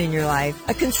of fun in your life,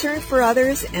 a concern for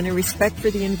others and a respect for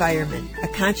the environment, a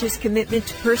conscious commitment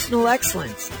to personal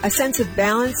excellence, a sense of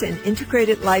balance and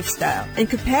integrated lifestyle, and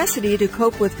capacity to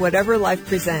cope with whatever life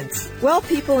presents. Well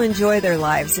people enjoy their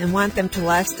lives and want them to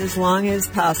last as long as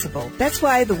possible. That's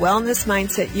why the wellness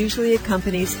mindset usually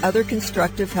accompanies other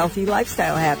constructive, healthy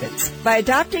lifestyle habits. By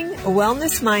adopting a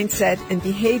wellness mindset and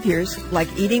behaviors like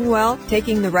eating well,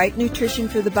 taking the right nutrition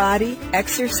for the body,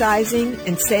 exercising,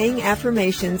 and saying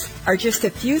affirmations are just a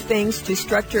few things to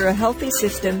structure a healthy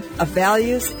system of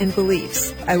values and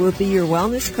beliefs. I will be your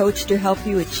wellness coach to help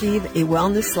you achieve a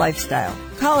wellness lifestyle.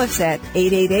 Call us at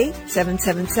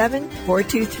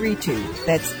 888-777-4232.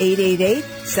 That's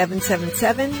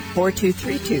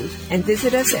 888-777-4232. And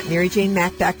visit us at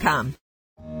MaryJaneMack.com.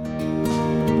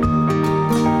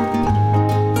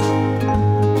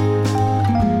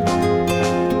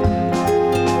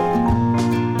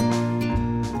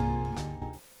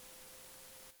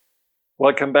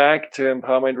 Welcome back to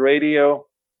Empowerment Radio.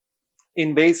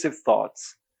 Invasive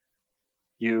thoughts.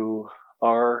 You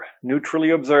are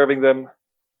neutrally observing them.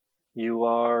 You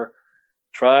are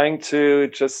trying to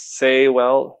just say,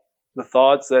 well, the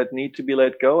thoughts that need to be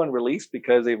let go and released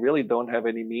because they really don't have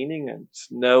any meaning and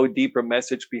no deeper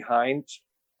message behind,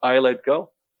 I let go.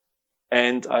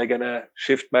 And I'm going to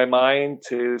shift my mind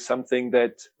to something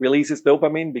that releases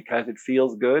dopamine because it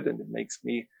feels good and it makes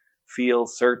me feel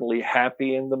certainly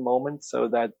happy in the moment, so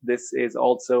that this is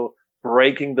also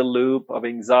breaking the loop of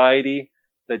anxiety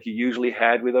that you usually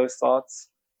had with those thoughts.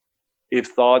 If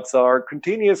thoughts are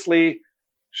continuously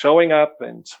showing up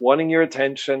and wanting your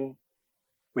attention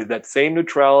with that same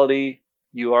neutrality,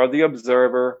 you are the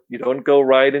observer. You don't go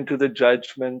right into the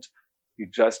judgment. You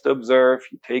just observe,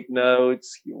 you take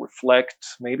notes, you reflect.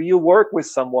 Maybe you work with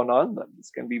someone on them.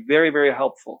 It's going to be very, very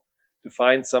helpful to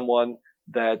find someone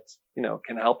that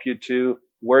can help you to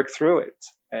work through it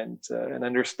and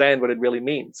understand what it really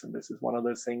means. And this is one of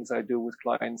those things I do with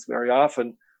clients very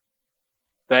often.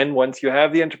 Then once you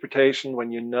have the interpretation,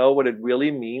 when you know what it really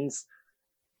means,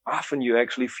 often you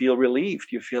actually feel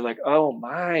relieved. You feel like, oh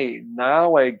my,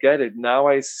 now I get it. Now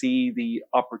I see the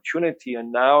opportunity.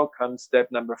 And now comes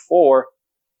step number 4.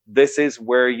 This is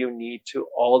where you need to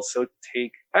also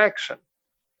take action.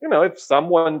 If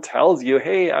someone tells you,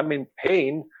 hey, I'm in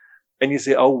pain, and you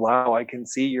say, oh, wow, I can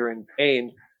see you're in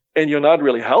pain, and you're not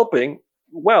really helping,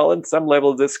 well, on some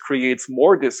level, this creates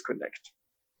more disconnect.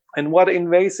 And what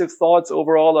invasive thoughts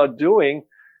overall are doing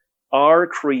are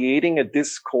creating a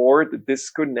discord, a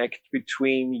disconnect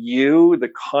between you, the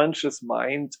conscious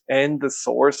mind, and the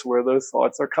source where those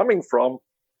thoughts are coming from,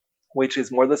 which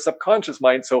is more the subconscious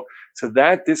mind. So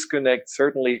that disconnect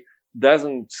certainly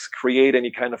doesn't create any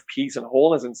kind of peace and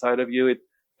wholeness inside of you. It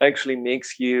actually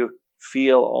makes you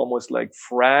feel almost like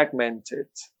fragmented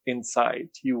inside.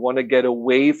 You want to get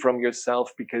away from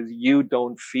yourself because you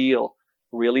don't feel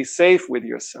really safe with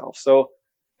yourself. So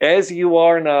as you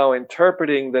are now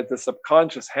interpreting that the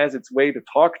subconscious has its way to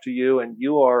talk to you and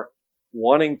you are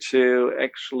wanting to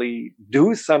actually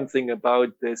do something about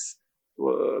this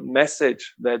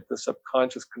message that the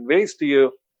subconscious conveys to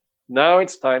you, now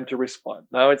it's time to respond.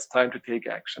 Now it's time to take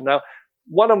action. Now,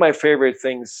 one of my favorite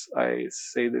things, I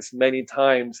say this many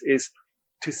times, is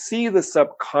to see the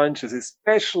subconscious,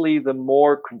 especially the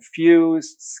more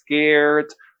confused,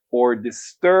 scared, or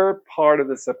disturbed part of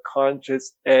the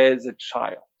subconscious as a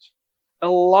child. A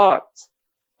lot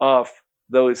of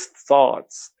those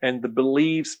thoughts and the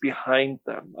beliefs behind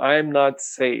them. I am not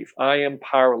safe. I am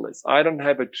powerless. I don't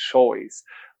have a choice.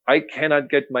 I cannot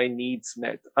get my needs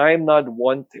met. I am not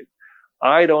wanted.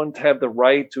 I don't have the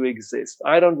right to exist.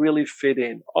 I don't really fit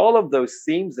in. All of those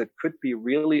themes that could be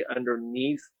really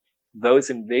underneath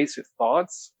those invasive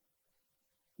thoughts,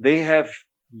 they have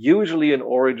usually an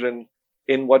origin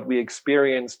in what we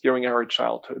experienced during our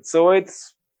childhood. So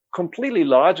it's completely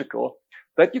logical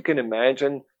that you can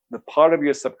imagine the part of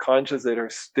your subconscious that are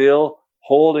still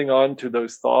holding on to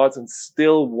those thoughts and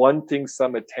still wanting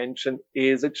some attention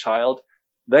is a child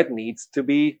that needs to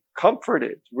be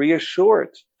comforted, reassured,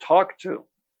 talked to.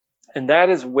 And that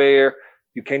is where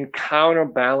you can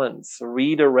counterbalance,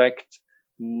 redirect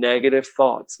negative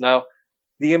thoughts. Now,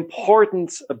 the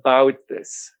importance about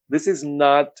this is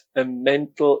not a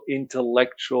mental,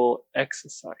 intellectual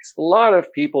exercise. A lot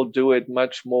of people do it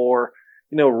much more,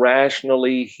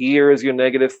 rationally. Here is your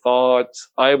negative thought.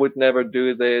 I would never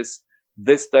do this.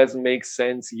 This doesn't make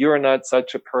sense. You're not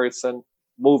such a person.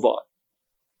 Move on.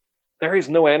 There is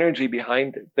no energy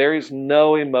behind it. There is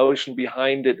no emotion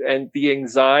behind it. And the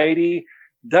anxiety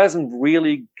doesn't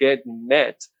really get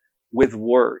met with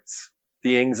words.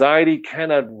 The anxiety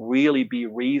cannot really be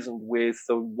reasoned with.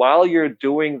 So while you're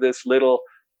doing this little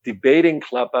debating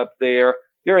club up there,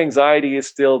 your anxiety is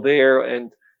still there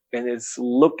and is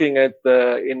looking at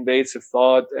the invasive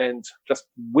thought and just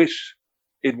wish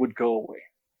it would go away.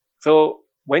 So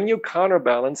when you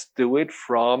counterbalance, do it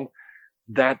from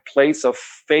that place of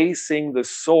facing the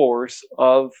source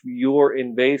of your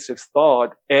invasive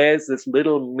thought as this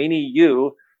little mini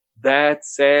you that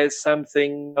says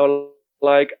something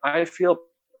like, I feel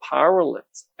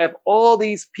powerless. Have all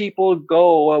these people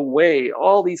go away,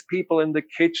 all these people in the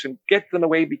kitchen, get them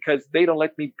away because they don't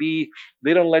let me be,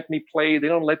 they don't let me play, they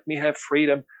don't let me have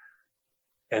freedom.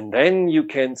 And then you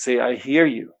can say, I hear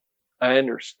you, I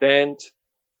understand,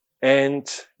 and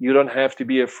you don't have to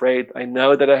be afraid. I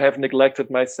know that I have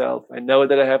neglected myself. I know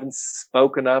that I haven't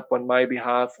spoken up on my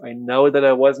behalf. I know that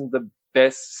I wasn't the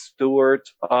best steward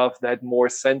of that more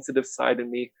sensitive side of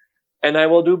me, and I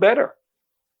will do better.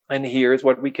 And here's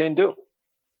what we can do.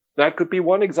 That could be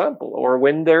one example. Or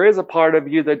when there is a part of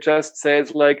you that just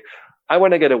says like, I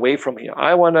want to get away from here.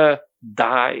 I want to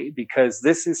die because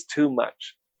this is too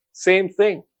much. Same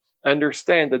thing.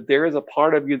 Understand that there is a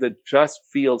part of you that just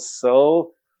feels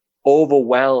so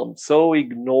overwhelmed, so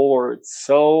ignored,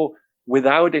 so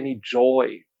without any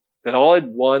joy, that all it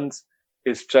wants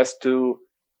is just to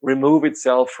remove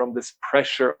itself from this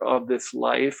pressure of this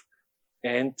life.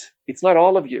 And it's not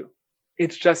all of you.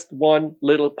 It's just one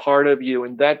little part of you,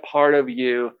 and that part of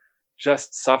you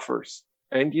just suffers.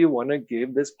 And you want to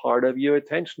give this part of you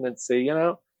attention and say, you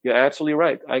know, you're absolutely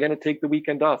right. I'm going to take the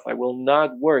weekend off. I will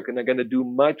not work, and I'm going to do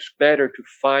much better to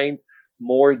find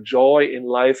more joy in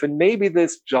life. And maybe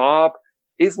this job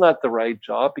is not the right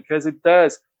job because it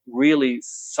does really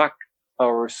suck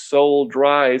our soul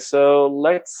dry. So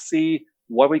let's see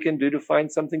what we can do to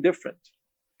find something different.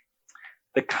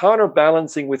 The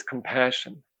counterbalancing with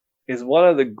compassion is one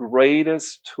of the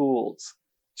greatest tools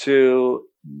to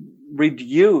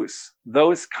reduce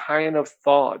those kind of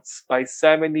thoughts by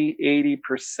 70,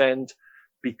 80%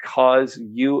 because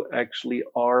you actually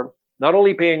are not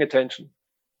only paying attention,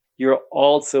 you're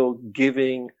also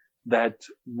giving that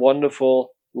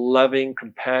wonderful, loving,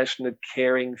 compassionate,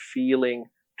 caring feeling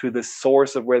to the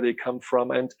source of where they come from.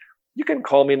 And you can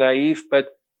call me naive, but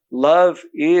love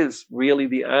is really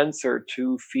the answer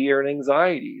to fear and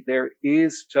anxiety. There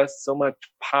is just so much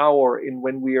power in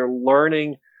when we are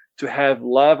learning to have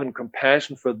love and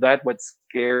compassion for that what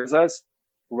scares us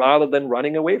rather than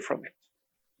running away from it.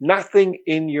 Nothing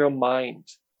in your mind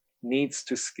needs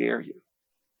to scare you.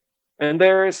 And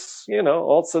there is,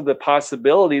 also the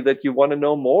possibility that you want to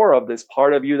know more of this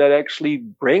part of you that actually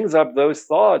brings up those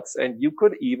thoughts. And you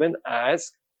could even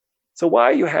ask, so why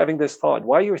are you having this thought?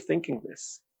 Why are you thinking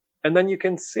this? And then you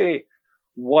can say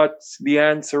what the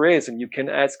answer is, and you can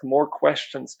ask more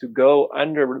questions to go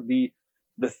under the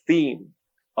theme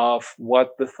of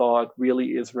what the thought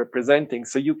really is representing.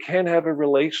 So you can have a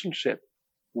relationship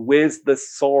with the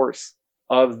source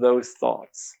of those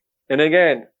thoughts. And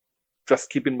again,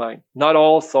 just keep in mind, not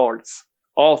all thoughts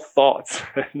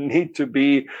need to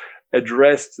be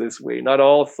addressed this way. Not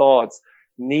all thoughts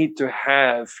need to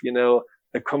have,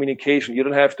 a communication. You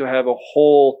don't have to have a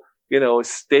whole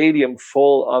stadium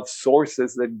full of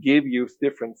sources that give you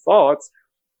different thoughts.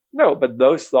 No, but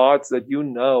those thoughts that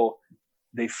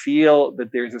they feel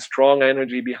that there's a strong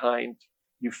energy behind.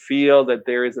 You feel that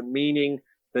there is a meaning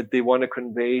that they want to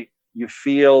convey. You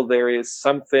feel there is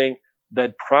something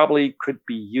that probably could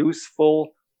be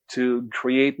useful to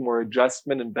create more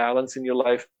adjustment and balance in your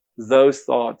life. Those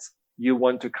thoughts you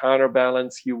want to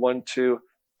counterbalance. You want to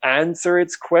answer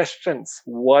its questions.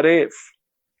 What if?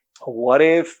 What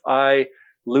if I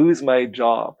lose my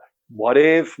job? What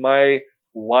if my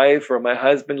wife or my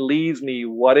husband leaves me?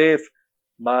 What if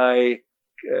my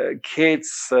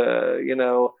kids,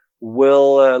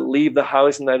 will leave the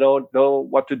house and I don't know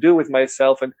what to do with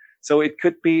myself? And so it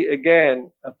could be,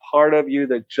 again, a part of you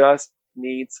that just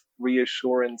needs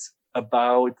reassurance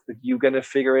about that you're going to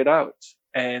figure it out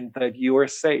and that you are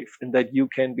safe and that you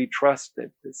can be trusted.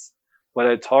 This is what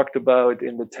I talked about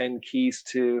in the 10 keys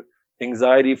to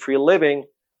anxiety-free living,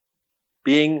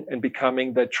 being and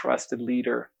becoming that trusted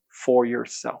leader for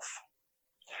yourself.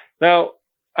 Now,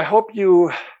 I hope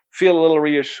you feel a little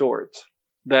reassured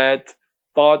that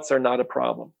thoughts are not a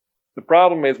problem. The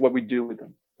problem is what we do with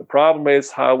them. The problem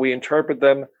is how we interpret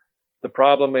them. The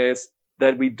problem is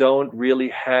that we don't really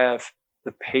have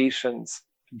the patience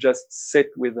to just sit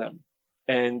with them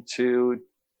and to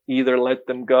either let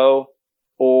them go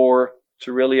or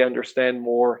to really understand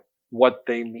more what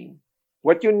they mean.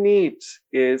 What you need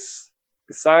is,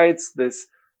 besides this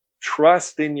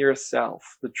trust in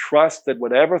yourself, the trust that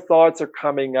whatever thoughts are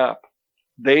coming up,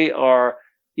 They are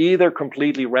either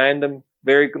completely random,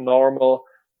 very normal,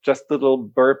 just a little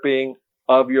burping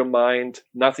of your mind,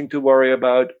 nothing to worry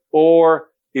about, or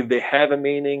if they have a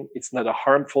meaning, it's not a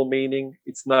harmful meaning.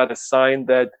 It's not a sign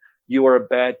that you are a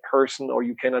bad person or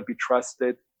you cannot be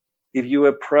trusted. If you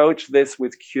approach this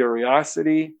with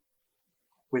curiosity,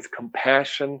 with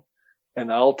compassion,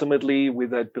 and ultimately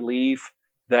with that belief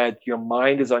that your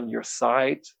mind is on your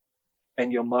side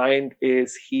and your mind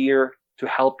is here to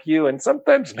help you and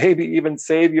sometimes maybe even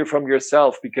save you from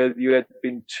yourself because you had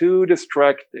been too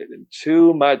distracted and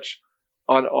too much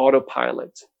on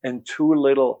autopilot and too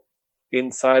little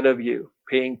inside of you,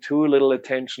 paying too little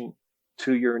attention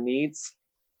to your needs,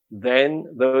 then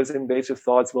those invasive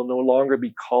thoughts will no longer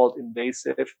be called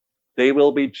invasive. They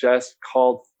will be just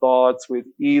called thoughts with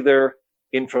either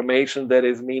information that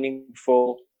is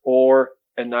meaningful or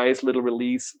a nice little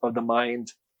release of the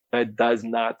mind that does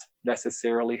not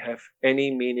necessarily have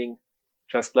any meaning,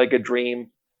 just like a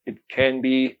dream. It can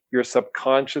be your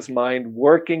subconscious mind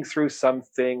working through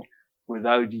something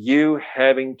without you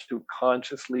having to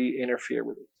consciously interfere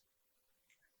with it.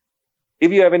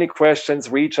 If you have any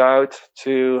questions, reach out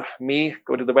to me.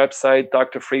 Go to the website,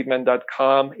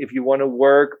 drfriedman.com. If you want to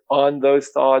work on those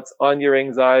thoughts, on your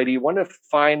anxiety, want to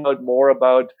find out more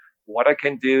about what I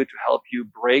can do to help you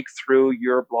break through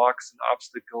your blocks and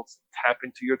obstacles, tap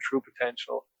into your true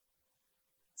potential,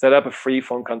 set up a free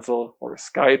phone consult or a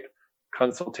Skype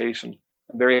consultation.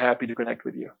 I'm very happy to connect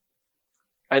with you.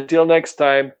 Until next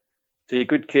time, take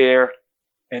good care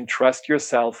and trust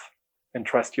yourself and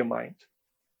trust your mind.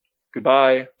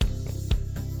 Goodbye.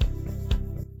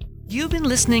 You've been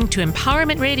listening to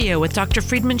Empowerment Radio with Dr.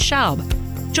 Friedemann Schaub.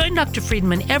 Join Dr.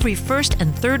 Friedemann every first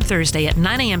and third Thursday at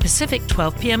 9 a.m. Pacific,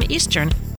 12 p.m. Eastern